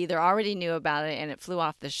 people either already knew about it and it flew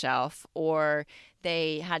off the shelf, or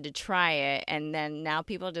they had to try it, and then now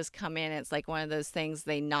people just come in. It's like one of those things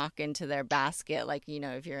they knock into their basket, like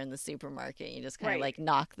if you're in the supermarket, you just kind of like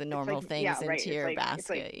knock the normal things into your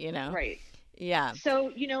basket, Right. Yeah.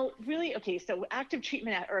 So, really, okay, so active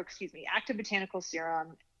botanical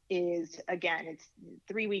serum is, again, it's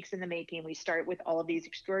 3 weeks in the making. We start with all of these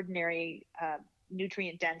extraordinary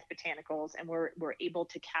nutrient dense botanicals, and we're able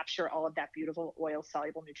to capture all of that beautiful oil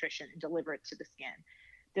soluble nutrition and deliver it to the skin.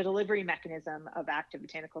 The delivery mechanism of active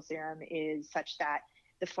botanical serum is such that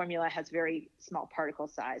the formula has very small particle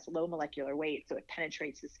size, low molecular weight, so it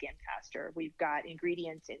penetrates the skin faster. We've got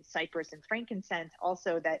ingredients in cypress and frankincense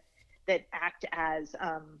also that act as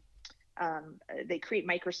they create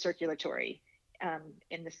microcirculatory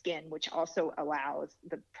in the skin, which also allows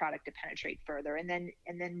the product to penetrate further. And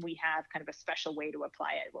then we have kind of a special way to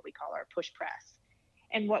apply it, what we call our push press.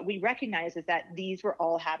 And what we recognize is that these were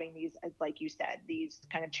all having these, like you said, these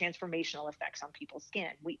kind of transformational effects on people's skin.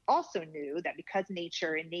 We also knew that because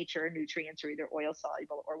nature nutrients are either oil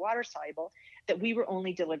soluble or water soluble, that we were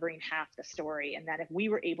only delivering half the story. And that if we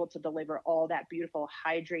were able to deliver all that beautiful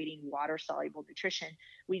hydrating water soluble nutrition,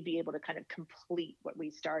 we'd be able to kind of complete what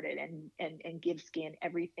we started and give skin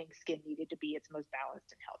everything skin needed to be its most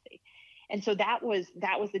balanced and healthy. And so that was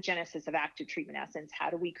the genesis of Active Treatment Essence. How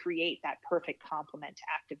do we create that perfect complement to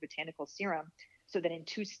active botanical serum so that in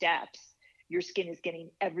 2 steps, your skin is getting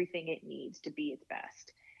everything it needs to be its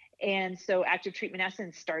best? And so Active Treatment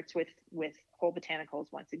Essence starts with whole botanicals.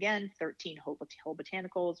 Once again, 13 whole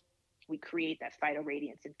botanicals. We create that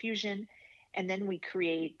phytoradiance infusion. And then we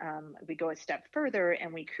go a step further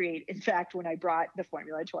and we create, in fact, when I brought the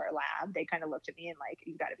formula to our lab, they kind of looked at me and like,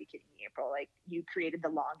 you've got to be kidding me, April. Like, you created the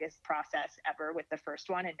longest process ever with the first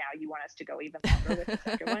one, and now you want us to go even longer with the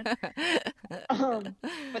second one.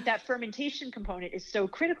 But that fermentation component is so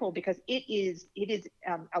critical because it is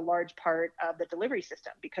a large part of the delivery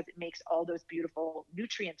system, because it makes all those beautiful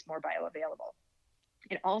nutrients more bioavailable.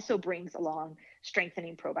 It also brings along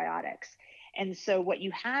strengthening probiotics. And so what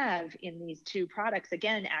you have in these 2 products,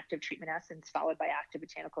 again, Active Treatment Essence followed by Active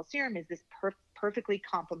Botanical Serum, is this perfectly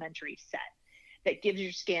complementary set that gives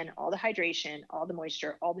your skin all the hydration, all the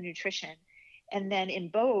moisture, all the nutrition. And then in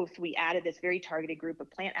both, we added this very targeted group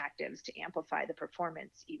of plant actives to amplify the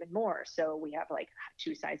performance even more. So we have like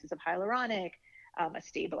 2 sizes of hyaluronic, a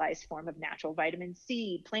stabilized form of natural vitamin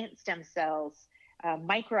C, plant stem cells,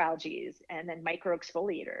 microalgae, and then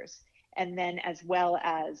microexfoliators. And then as well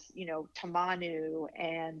as, tamanu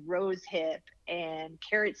and rosehip and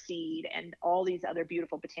carrot seed and all these other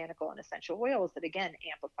beautiful botanical and essential oils that, again,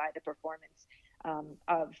 amplify the performance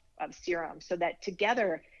of serum. So that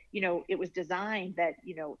together, it was designed that,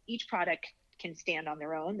 each product can stand on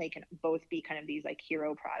their own. They can both be kind of these like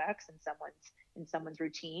hero products in someone's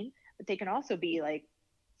routine, but they can also be like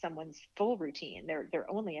someone's full routine.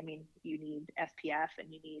 They're only, you need SPF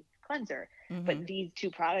and you need cleanser, but these 2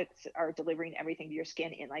 products are delivering everything to your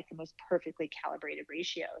skin in like the most perfectly calibrated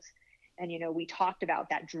ratios. And, we talked about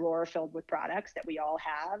that drawer filled with products that we all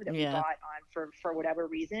have that we bought on for whatever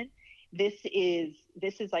reason. This is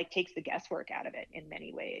like takes the guesswork out of it in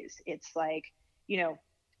many ways. It's like,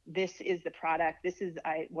 this is the product. This is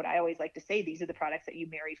what I always like to say. These are the products that you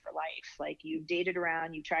marry for life. Like, you've dated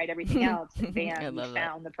around, you tried everything else, and bam, you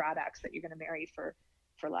found the products that you're going to marry for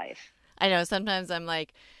life. I know sometimes I'm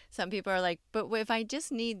like, some people are like, but if I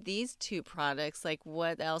just need these 2 products, like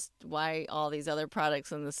what else? Why all these other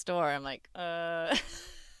products in the store? I'm like,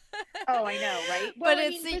 Oh, I know, right? Well, but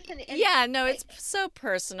it's so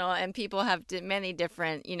personal, and people have many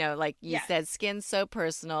different, like you said, skin so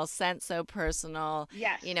personal, scent so personal.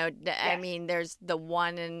 Yes. I mean, there's the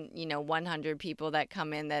 1 in 100 people that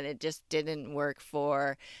come in that it just didn't work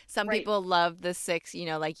for. Some people love the 6,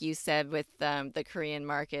 like you said with the Korean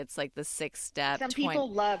markets, like the 6-step. Some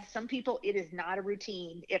people, it is not a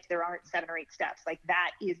routine if there aren't 7 or 8 steps. Like,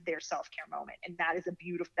 that is their self-care moment, and that's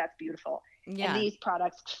beautiful. Yeah. And these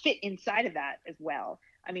products fit inside of that as well.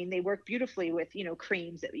 I mean, they work beautifully with,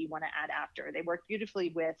 creams that you want to add after. They work beautifully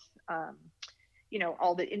with,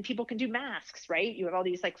 and people can do masks, right? You have all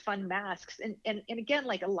these like fun masks. And again,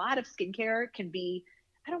 like, a lot of skincare can be,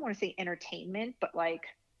 I don't want to say entertainment, but like,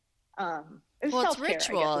 it's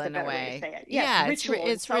ritual in a way. It's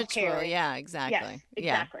ritual. Yeah, exactly. Yes,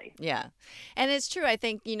 exactly. Yeah. And it's true. I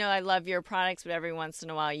think, I love your products, but every once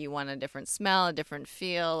in a while you want a different smell, a different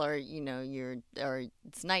feel, or, or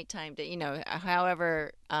it's nighttime to,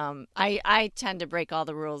 however, I tend to break all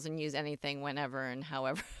the rules and use anything whenever and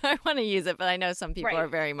however I want to use it. But I know some people are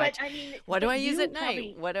very much, what do I use at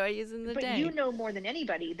night? What do I use in the day? But you know more than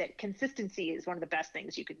anybody that consistency is one of the best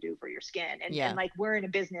things you can do for your skin. And like, we're in a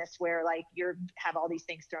business where like have all these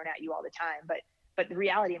things thrown at you all the time, but the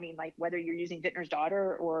reality, like, whether you're using Vintner's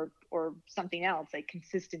Daughter or something else, like,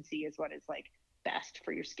 consistency is what is like best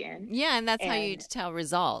for your skin. Yeah, and that's how you And tell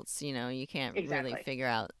results. You can't really exactly. figure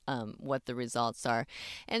out what the results are.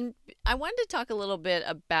 And I wanted to talk a little bit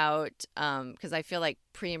about, because I feel like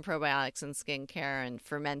pre and probiotics and skincare and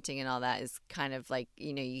fermenting and all that is kind of like,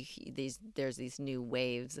 there's these new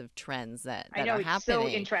waves of trends that I are know, it's so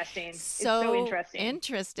happening. interesting. It's so So interesting.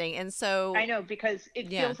 interesting. And I so, know, because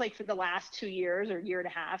it yeah, feels like for the last 2 years or year and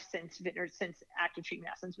a half since Active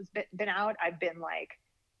Treatment Essence was been out, I've been like,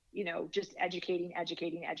 just educating,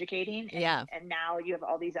 yeah, and now you have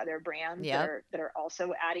all these other brands yep, that are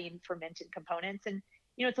also adding fermented components, and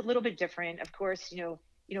it's a little bit different, of course.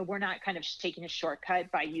 We're not kind of taking a shortcut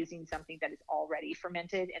by using something that is already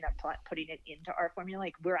fermented and putting it into our formula.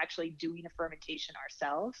 Like, we're actually doing a fermentation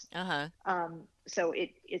ourselves. uh-huh, So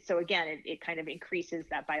so again, it kind of increases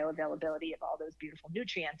that bioavailability of all those beautiful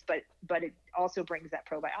nutrients, but it also brings that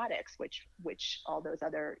probiotics, which all those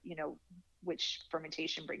other, which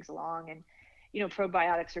fermentation brings along. And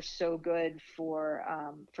probiotics are so good for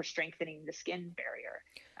strengthening the skin barrier,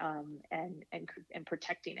 and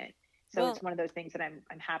protecting it. So well, it's one of those things that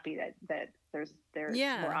I'm happy that there's more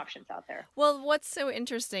yeah. options out there. Well, what's so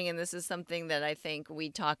interesting, and this is something that I think we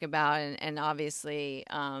talk about, and obviously,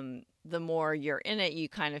 the more you're in it, you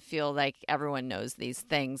kind of feel like everyone knows these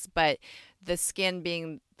things. But the skin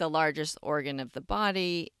being the largest organ of the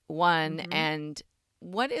body, one, Mm-hmm. and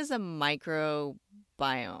what is a microbiome?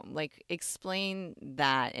 Like, explain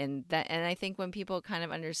that, and I think when people kind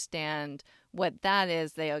of understand what that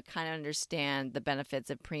is, they kind of understand the benefits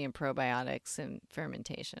of pre and probiotics and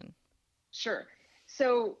fermentation. Sure.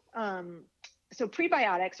 So, so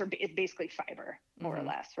prebiotics is basically fiber, more or Mm-hmm.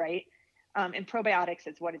 less, right? And probiotics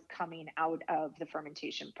is what is coming out of the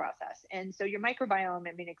fermentation process. And so your microbiome,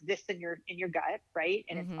 I mean, exists in your gut, right?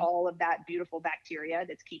 And it's Mm-hmm. all of that beautiful bacteria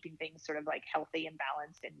that's keeping things sort of like healthy and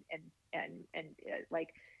balanced, and like,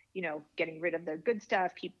 getting rid of the good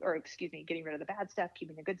stuff, getting rid of the bad stuff,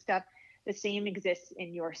 keeping the good stuff. The same exists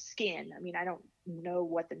in your skin. I mean, I don't know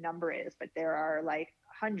what the number is, but there are like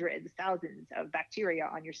hundreds, thousands of bacteria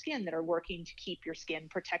on your skin that are working to keep your skin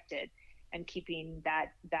protected and keeping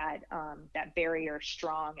that barrier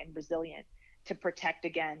strong and resilient to protect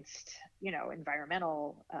against,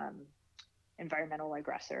 environmental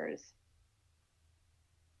aggressors.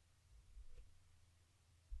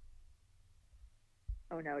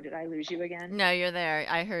 Oh no, did I lose you again? No, you're there.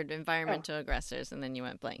 I heard Oh, environmental aggressors and then you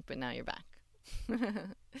went blank, but now you're back.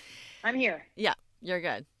 I'm here. Yeah, you're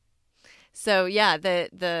good. So yeah,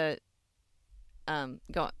 the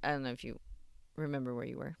go I don't know if you remember where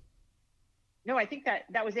you were. No, I think that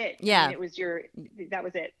was it. I mean, Yeah. that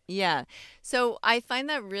was it. Yeah. So I find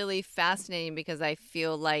that really fascinating because I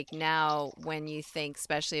feel like now when you think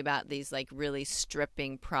especially about these like really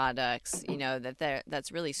stripping products,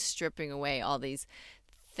 that's really stripping away all these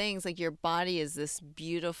things. Like, your body is this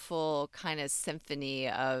beautiful kind of symphony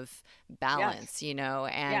of Yes. balance, and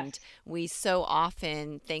Yes. we so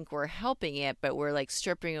often think we're helping it, but we're like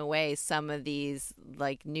stripping away some of these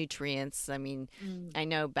like nutrients. I mean, Mm. I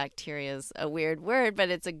know bacteria is a weird word, but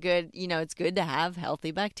it's good to have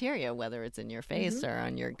healthy bacteria, whether it's in your face Hmm. or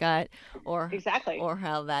on your gut, or Exactly.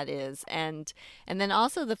 how that is. And then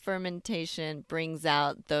also the fermentation brings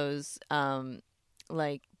out those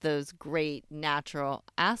like those great natural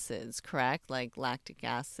acids, correct? Like lactic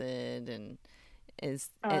acid, and is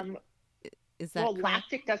it Um, is that Well, correct?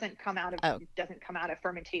 lactic Oh, doesn't come out of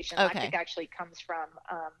fermentation. Lactic okay. actually comes from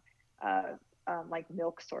like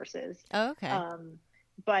milk sources. Oh, okay. Um,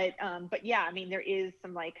 but yeah, I mean, there is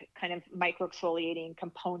some like kind of microexfoliating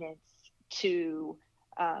components to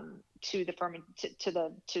to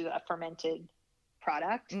a fermented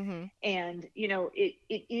product. Mm-hmm. And it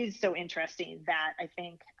is so interesting that I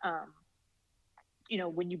think,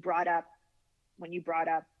 when you brought up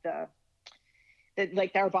the that,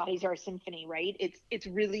 like, our bodies are a symphony, right? It's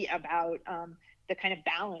really about the kind of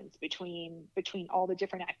balance between all the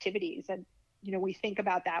different activities. And we think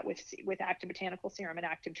about that with Active Botanical Serum and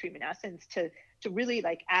Active Treatment Essence to really,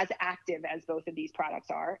 like, as active as both of these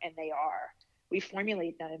products are, and they are, we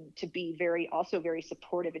formulate them to be very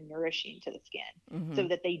supportive and nourishing to the skin, Mm-hmm. so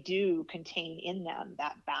that they do contain in them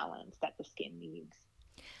that balance that the skin needs.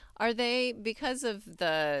 Are they, because of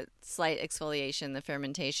the slight exfoliation, the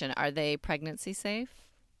fermentation, are they pregnancy safe?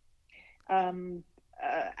 um,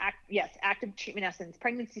 yes, Active Treatment Essence,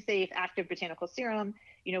 pregnancy safe. Active Botanical Serum.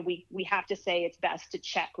 We have to say it's best to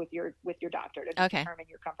check with your doctor to Okay. determine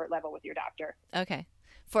your comfort level with your doctor. Okay.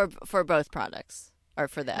 For both products. or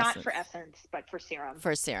for the Not essence? for essence, but for serum.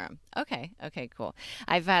 For serum. Okay. Okay, cool.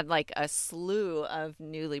 I've had like a slew of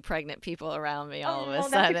newly pregnant people around me all of a Oh, that's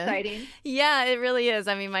sudden. exciting. Yeah, it really is.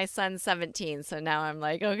 I mean, my son's 17, so now I'm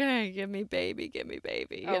like, okay, give me baby,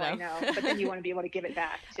 Oh, I know. But then you want to be able to give it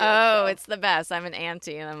back too. Oh, So. it's the best. I'm an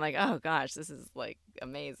auntie, and I'm like, oh gosh, this is like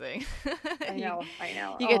amazing. I know.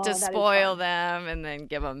 You get to Oh, that is spoil fun. them and then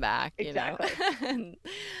give them back, Exactly.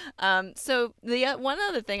 So the one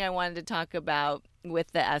other thing I wanted to talk about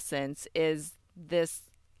with the essence is this.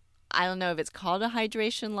 I don't know if it's called a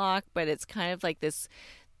hydration lock, but it's kind of like this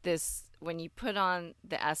when you put on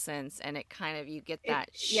the essence and it kind of you get that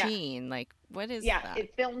Yeah. sheen. Like, what is Yeah, that?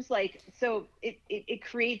 it films like, so it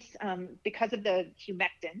creates, because of the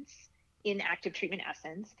humectants in active treatment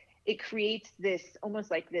essence, it creates this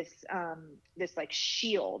almost like this like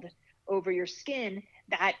shield over your skin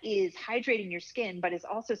that is hydrating your skin, but is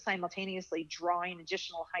also simultaneously drawing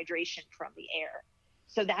additional hydration from the air.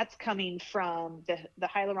 So that's coming from the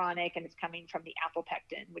hyaluronic, and it's coming from the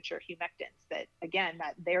apopectin, which are humectants that, again,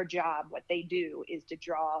 that their job, what they do is to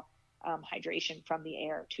draw hydration from the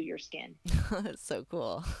air to your skin. That's so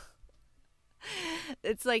cool.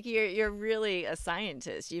 It's like you're really a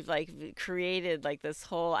scientist. You've like created like this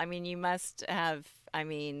whole, I mean, you must have, I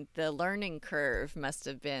mean, the learning curve must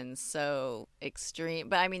have been so extreme.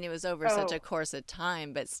 But I mean, it was over such a course of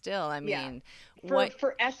time, but still, I mean,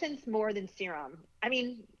 for essence more than serum. I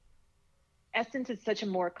mean, essence is such a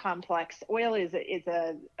more complex. Oil is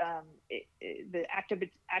the active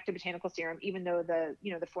botanical serum, even though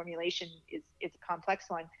the formulation is it's a complex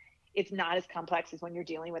one. It's not as complex as when you're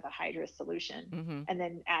dealing with a hydrous solution, and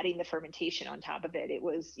then adding the fermentation on top of it. It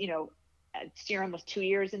was, serum was 2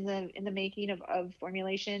 years in the making of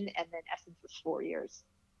formulation, and then essence was 4 years.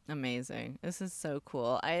 Amazing. This is so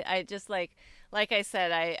cool. I just like I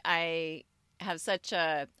said, I have such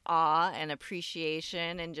a awe and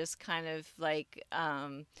appreciation and just kind of like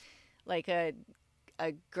a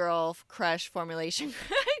girl crush formulation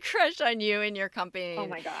crush on you and your company. Oh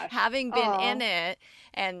my gosh. Having been in it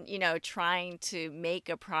and, trying to make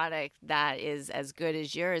a product that is as good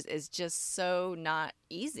as yours is just so not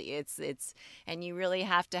easy. It's and you really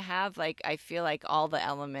have to have, like, I feel like all the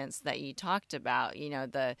elements that you talked about,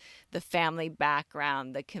 the family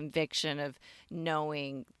background, the conviction of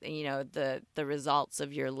knowing, the results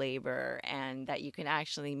of your labor, and that you can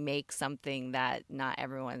actually make something that not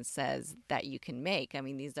everyone says that you can make. I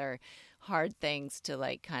mean, these are hard things to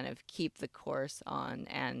like kind of keep the course on.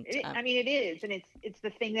 And I mean, it is, and it's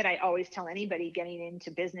the thing that I always tell anybody getting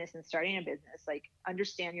into business and starting a business, like,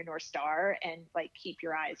 understand your North Star and like keep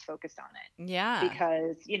your eyes focused on it. Yeah.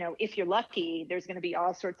 Because if you're lucky, there's going to be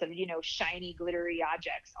all sorts of shiny, glittery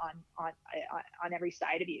objects on every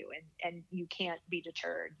side of you, and you can't be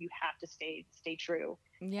deterred. You have to stay true.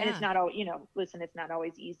 Yeah. And it's not all listen, it's not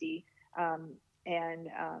always easy,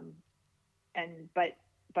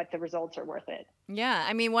 but the results are worth it. Yeah.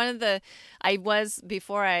 I mean,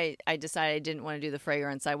 before I decided I didn't want to do the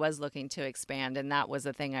fragrance, I was looking to expand. And that was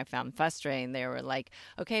the thing I found frustrating. They were like,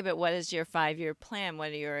 okay, but what is your 5-year plan? What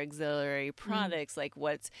are your auxiliary products? Like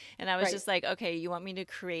and I was just like, okay, you want me to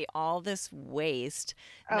create all this waste,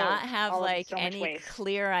 not have like any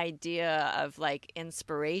clear idea of like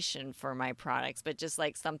inspiration for my products, but just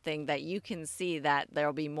like something that you can see that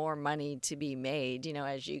there'll be more money to be made,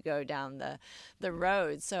 as you go down the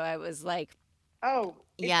road. So I was like,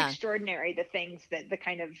 it's extraordinary, the things that the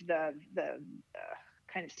kind of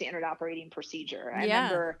standard operating procedure. I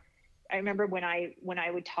remember when I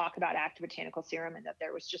would talk about active botanical serum and that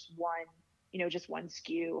there was just one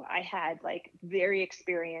SKU. I had like very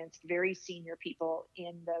experienced, very senior people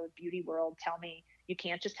in the beauty world tell me, you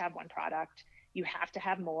can't just have one product. You have to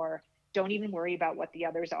have more. Don't even worry about what the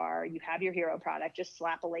others are. You have your hero product. Just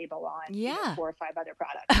slap a label on 4 or 5 other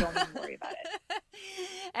products. Don't even worry about it.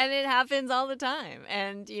 And it happens all the time.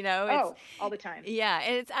 And, it's all the time. Yeah.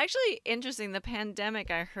 And it's actually interesting. The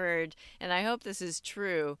pandemic, I heard, and I hope this is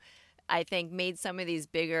true, I think made some of these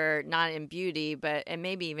bigger, not in beauty, and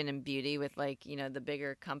maybe even in beauty with like, the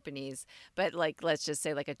bigger companies, but like, let's just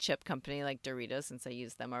say like a chip company like Doritos, since I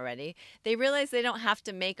use them already, they realize they don't have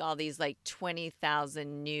to make all these like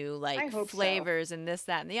 20,000 new like flavors and this,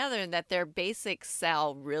 that, and the other, and that their basics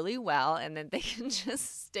sell really well, and then they can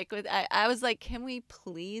just stick with it. I was like, can we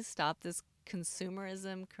please stop this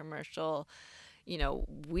consumerism commercial,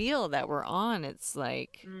 wheel that we're on? It's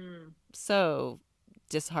like so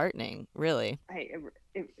disheartening, really.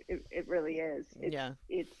 It really is.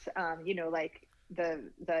 It's like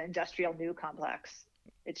the industrial new complex.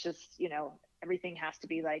 It's just, everything has to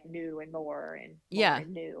be like new and more and more Yeah.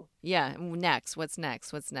 and new. Yeah. Next. What's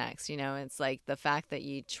next? What's next? It's like the fact that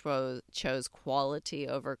you chose quality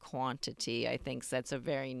over quantity, I think sets a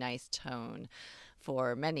very nice tone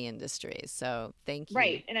for many industries. So thank you.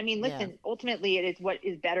 Right. And I mean, Yeah. listen, ultimately it is what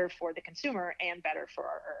is better for the consumer and better for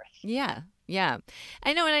our earth. Yeah. Yeah.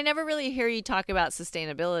 I know. And I never really hear you talk about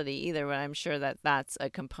sustainability either, but I'm sure that that's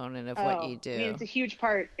a component of what Oh, you I mean, do. it's a huge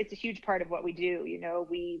part of what we do.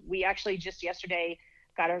 We actually just yesterday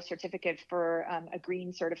got our certificate for a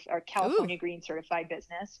our Ooh. California Green Certified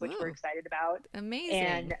business, which we're Ooh. excited about.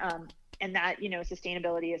 Amazing. And that,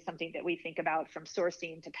 sustainability is something that we think about from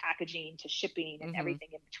sourcing to packaging to shipping and Mm-hmm. everything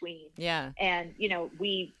in between. Yeah. And,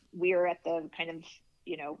 we're at the kind of,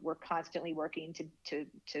 we're constantly working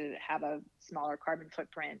to have a smaller carbon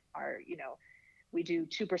footprint. We do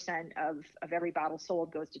 2% of every bottle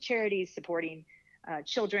sold goes to charities supporting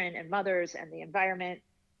children and mothers and the environment.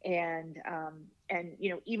 And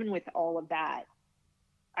even with all of that,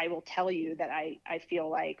 I will tell you that I feel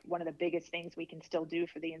like one of the biggest things we can still do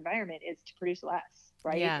for the environment is to produce less,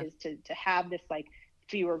 right? Yeah. Is to have this like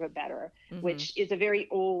fewer but better, Mm-hmm. which is a very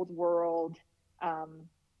old world um,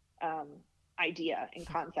 um, idea and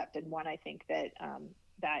concept, and one I think that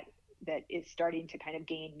is starting to kind of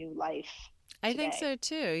gain new life I think today. so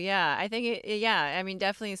too. Yeah. I think yeah. I mean,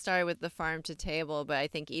 definitely started with the farm to table, but I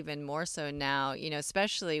think even more so now,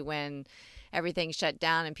 especially when everything shut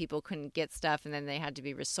down and people couldn't get stuff and then they had to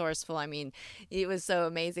be resourceful. I mean, it was so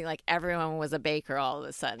amazing. Like everyone was a baker all of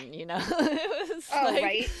a sudden, it was Oh,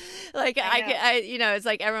 right. like I know. it's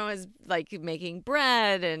like everyone was like making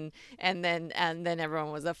bread and then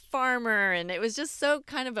everyone was a farmer and it was just so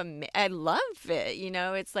kind of I love it.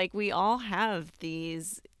 It's like we all have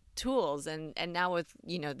these tools and now with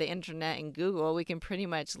the internet and Google we can pretty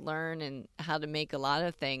much learn and how to make a lot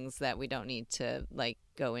of things that we don't need to like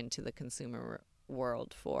go into the consumer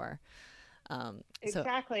world for so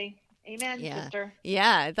Exactly. Amen, yeah. sister.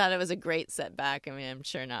 Yeah, I thought it was a great setback. I mean, I'm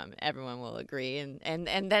sure not everyone will agree and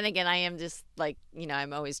then again I am just like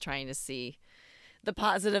I'm always trying to see the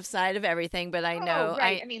positive side of everything, but I Oh, know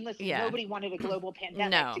right. I mean, listen, yeah. nobody wanted a global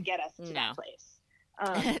pandemic to No. get us to that No. place.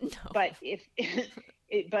 No. But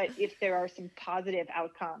if there are some positive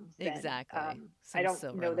outcomes, then Exactly. I Some don't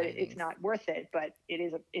silver know that it's linings. not worth it, but it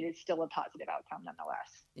is still a positive outcome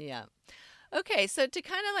nonetheless. Yeah. Okay, so to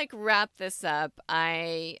kind of like wrap this up,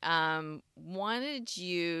 I wanted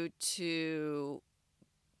you to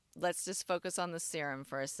let's just focus on the serum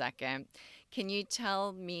for a second. Can you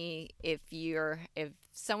tell me if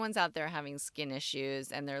someone's out there having skin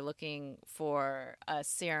issues and they're looking for a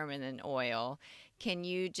serum and an oil, can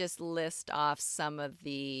you just list off some of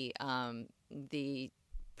the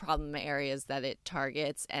problem areas that it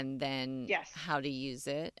targets and then Yes. how to use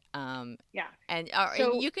it? Yeah. And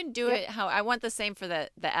So, you can do yep. it how I want the same for the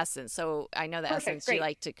essence. So I know the Perfect. essence you Great.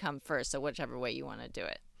 like to come first. So whichever way you want to do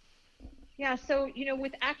it. Yeah, so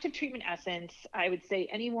with active treatment essence, I would say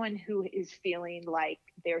anyone who is feeling like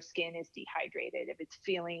their skin is dehydrated, if it's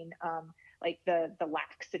feeling like the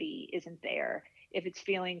laxity isn't there, if it's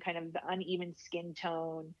feeling kind of the uneven skin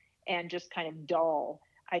tone and just kind of dull,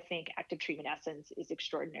 I think active treatment essence is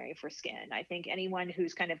extraordinary for skin. I think anyone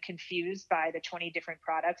who's kind of confused by the 20 different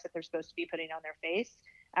products that they're supposed to be putting on their face,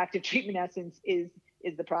 active treatment essence is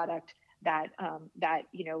the product that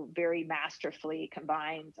very masterfully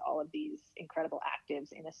combines all of these incredible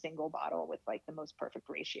actives in a single bottle with like the most perfect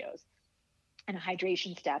ratios. And a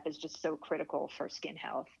hydration step is just so critical for skin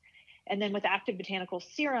health. And then with active botanical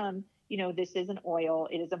serum, this is an oil.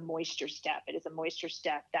 It is a moisture step. It is a moisture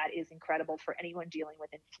step that is incredible for anyone dealing with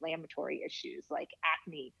inflammatory issues like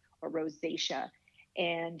acne or rosacea.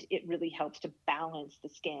 And it really helps to balance the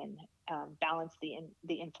skin, balance the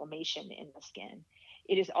inflammation in the skin.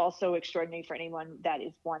 It is also extraordinary for anyone that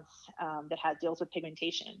is deals with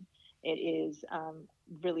pigmentation. It is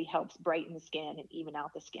really helps brighten the skin and even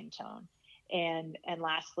out the skin tone. And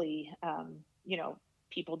lastly,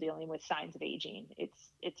 people dealing with signs of aging,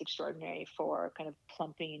 it's extraordinary for kind of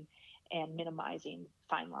plumping and minimizing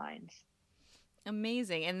fine lines.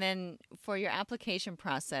 Amazing. And then for your application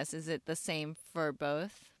process, is it the same for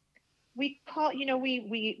both? We call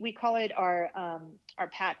we call it our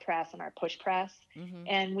pat press and our push press, Mm-hmm.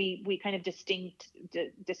 and we kind of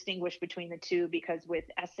distinguish between the two because with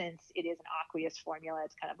essence it is an aqueous formula.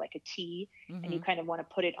 It's kind of like a tea, and you Mm-hmm. kind of want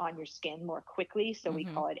to put it on your skin more quickly, so we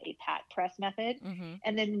Mm-hmm. call it a pat press method. Mm-hmm.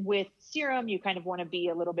 And then with serum you kind of want to be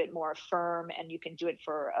a little bit more firm, and you can do it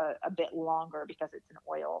for a bit longer because it's an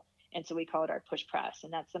oil, and so we call it our push press.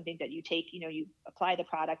 And that's something that you take, you apply the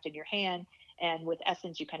product in your hand, and with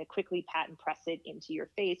essence, you kind of quickly pat and press it into your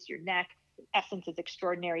face, your neck, essence is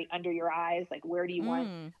extraordinary under your eyes. Like, where do you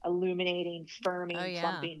want illuminating, firming,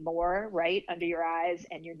 plumping more, right? Under your eyes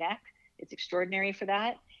and your neck. It's extraordinary for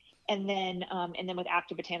that. And then with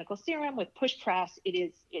Active Botanical Serum, with push press,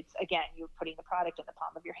 it's again, you're putting the product in the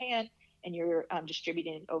palm of your hand and you're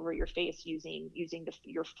distributing it over your face using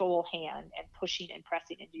your full hand and pushing and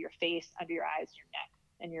pressing into your face, under your eyes, your neck,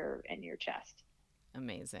 and your chest.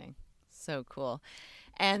 Amazing. So cool.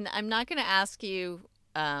 And I'm not going to ask you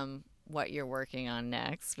what you're working on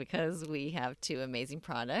next, because we have 2 amazing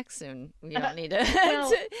products and we don't need to.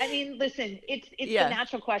 Well, I mean, listen, it's the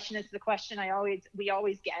natural question. It's the question we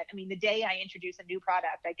always get. I mean, the day I introduce a new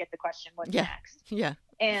product, I get the question, what's next? Yeah.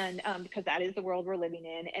 And because that is the world we're living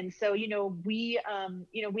in. And so, we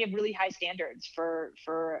have really high standards for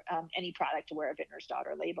any product to wear a Vintner's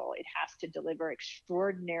Daughter label. It has to deliver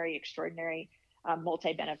extraordinary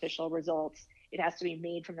multi-beneficial results. It has to be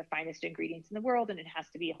made from the finest ingredients in the world, and it has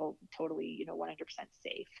to be totally, 100%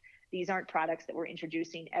 safe. These aren't products that we're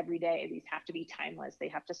introducing every day. These have to be timeless. They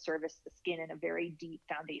have to service the skin in a very deep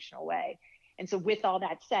foundational way. And so with all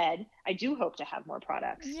that said, I do hope to have more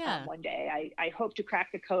products one day. I hope to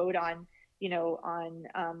crack the code on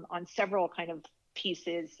several kind of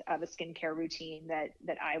pieces of a skincare routine that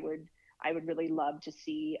I would really love to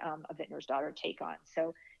see a Vintner's Daughter take on.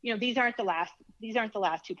 So, these aren't the last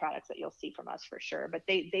 2 products that you'll see from us for sure, but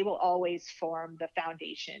they will always form the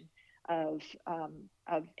foundation of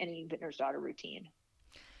any Vintner's Daughter routine.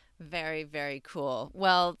 Very, very cool.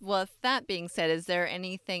 Well, with that being said, is there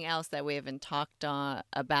anything else that we haven't talked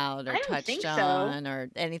about or touched on or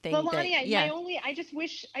anything? Well, Lonnie, I just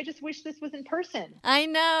wish this was in person. I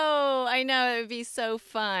know. It would be so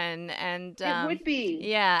fun. And it would be.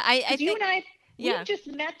 Yeah. I think you and I, we just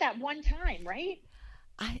met that one time, right?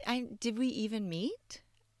 Did we even meet?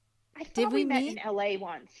 I thought we met in LA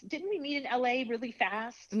once. Didn't we meet in LA really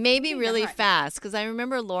fast? Maybe really fast, because I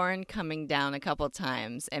remember Lauren coming down a couple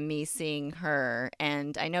times and me seeing her.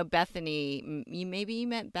 And I know Bethany, you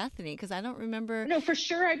met Bethany, because I don't remember. No, for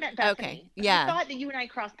sure I met Bethany. Okay, yeah. I thought that you and I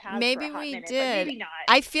crossed paths maybe for a hot we minute, did. But maybe not.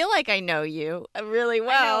 I feel like I know you really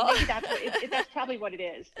well. I know, maybe that's probably what it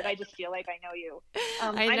is, that I just feel like I know you.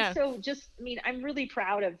 I know. I'm really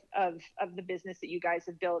proud of the business that you guys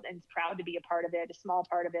have built, and proud to be a part of it, a small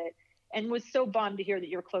part of it. And was so bummed to hear that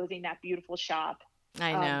you're closing that beautiful shop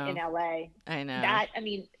I know. In LA. I know.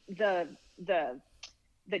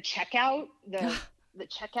 The checkout, the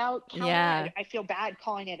checkout counter, yeah. I feel bad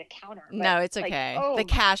calling it a counter. But no, it's okay. The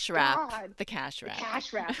cash wrap. The cash wrap.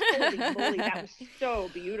 Holy moly, that was so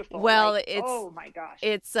beautiful. Well, it's oh my gosh.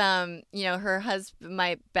 It's her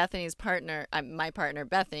husband, Bethany's partner, my partner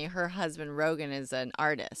Bethany, her husband Rogan is an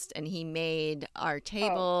artist, and he made our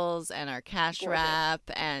tables and our cash wrap,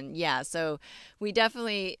 and so we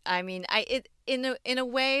definitely. I mean, in a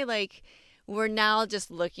way, like, we're now just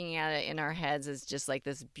looking at it in our heads as just like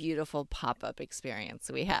this beautiful pop-up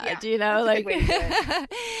experience we had,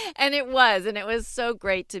 and it was so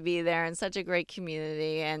great to be there, and such a great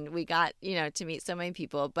community, and we got, to meet so many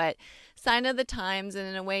people. But sign of the times, and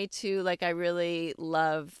in a way too, like, I really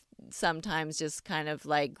love sometimes just kind of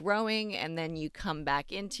like growing, and then you come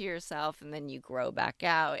back into yourself, and then you grow back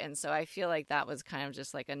out. And so I feel like that was kind of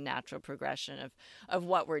just like a natural progression of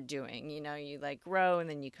what we're doing. You like grow, and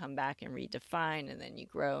then you come back and redefine, and then you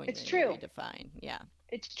grow, and you redefine. Yeah,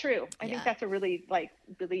 it's true. I think that's a really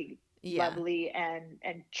lovely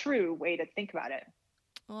and true way to think about it.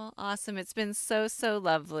 Well, awesome. It's been so, so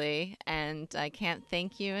lovely, and I can't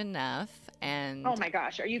thank you enough. And oh my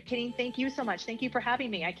gosh, are you kidding? Thank you so much. Thank you for having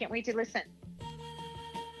me. I can't wait to listen.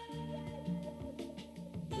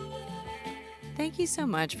 Thank you so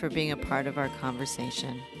much for being a part of our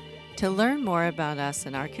conversation. To learn more about us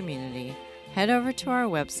and our community, head over to our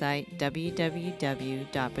website,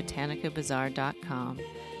 www.botanicabazaar.com,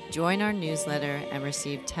 join our newsletter, and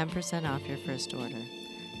receive 10% off your first order.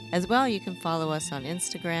 As well, you can follow us on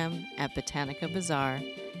Instagram at Botanica Bazaar,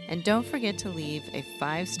 and don't forget to leave a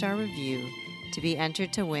 5-star review to be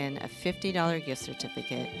entered to win a $50 gift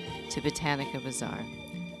certificate to Botanica Bazaar,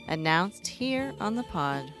 announced here on the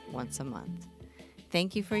pod once a month.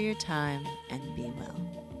 Thank you for your time, and be well.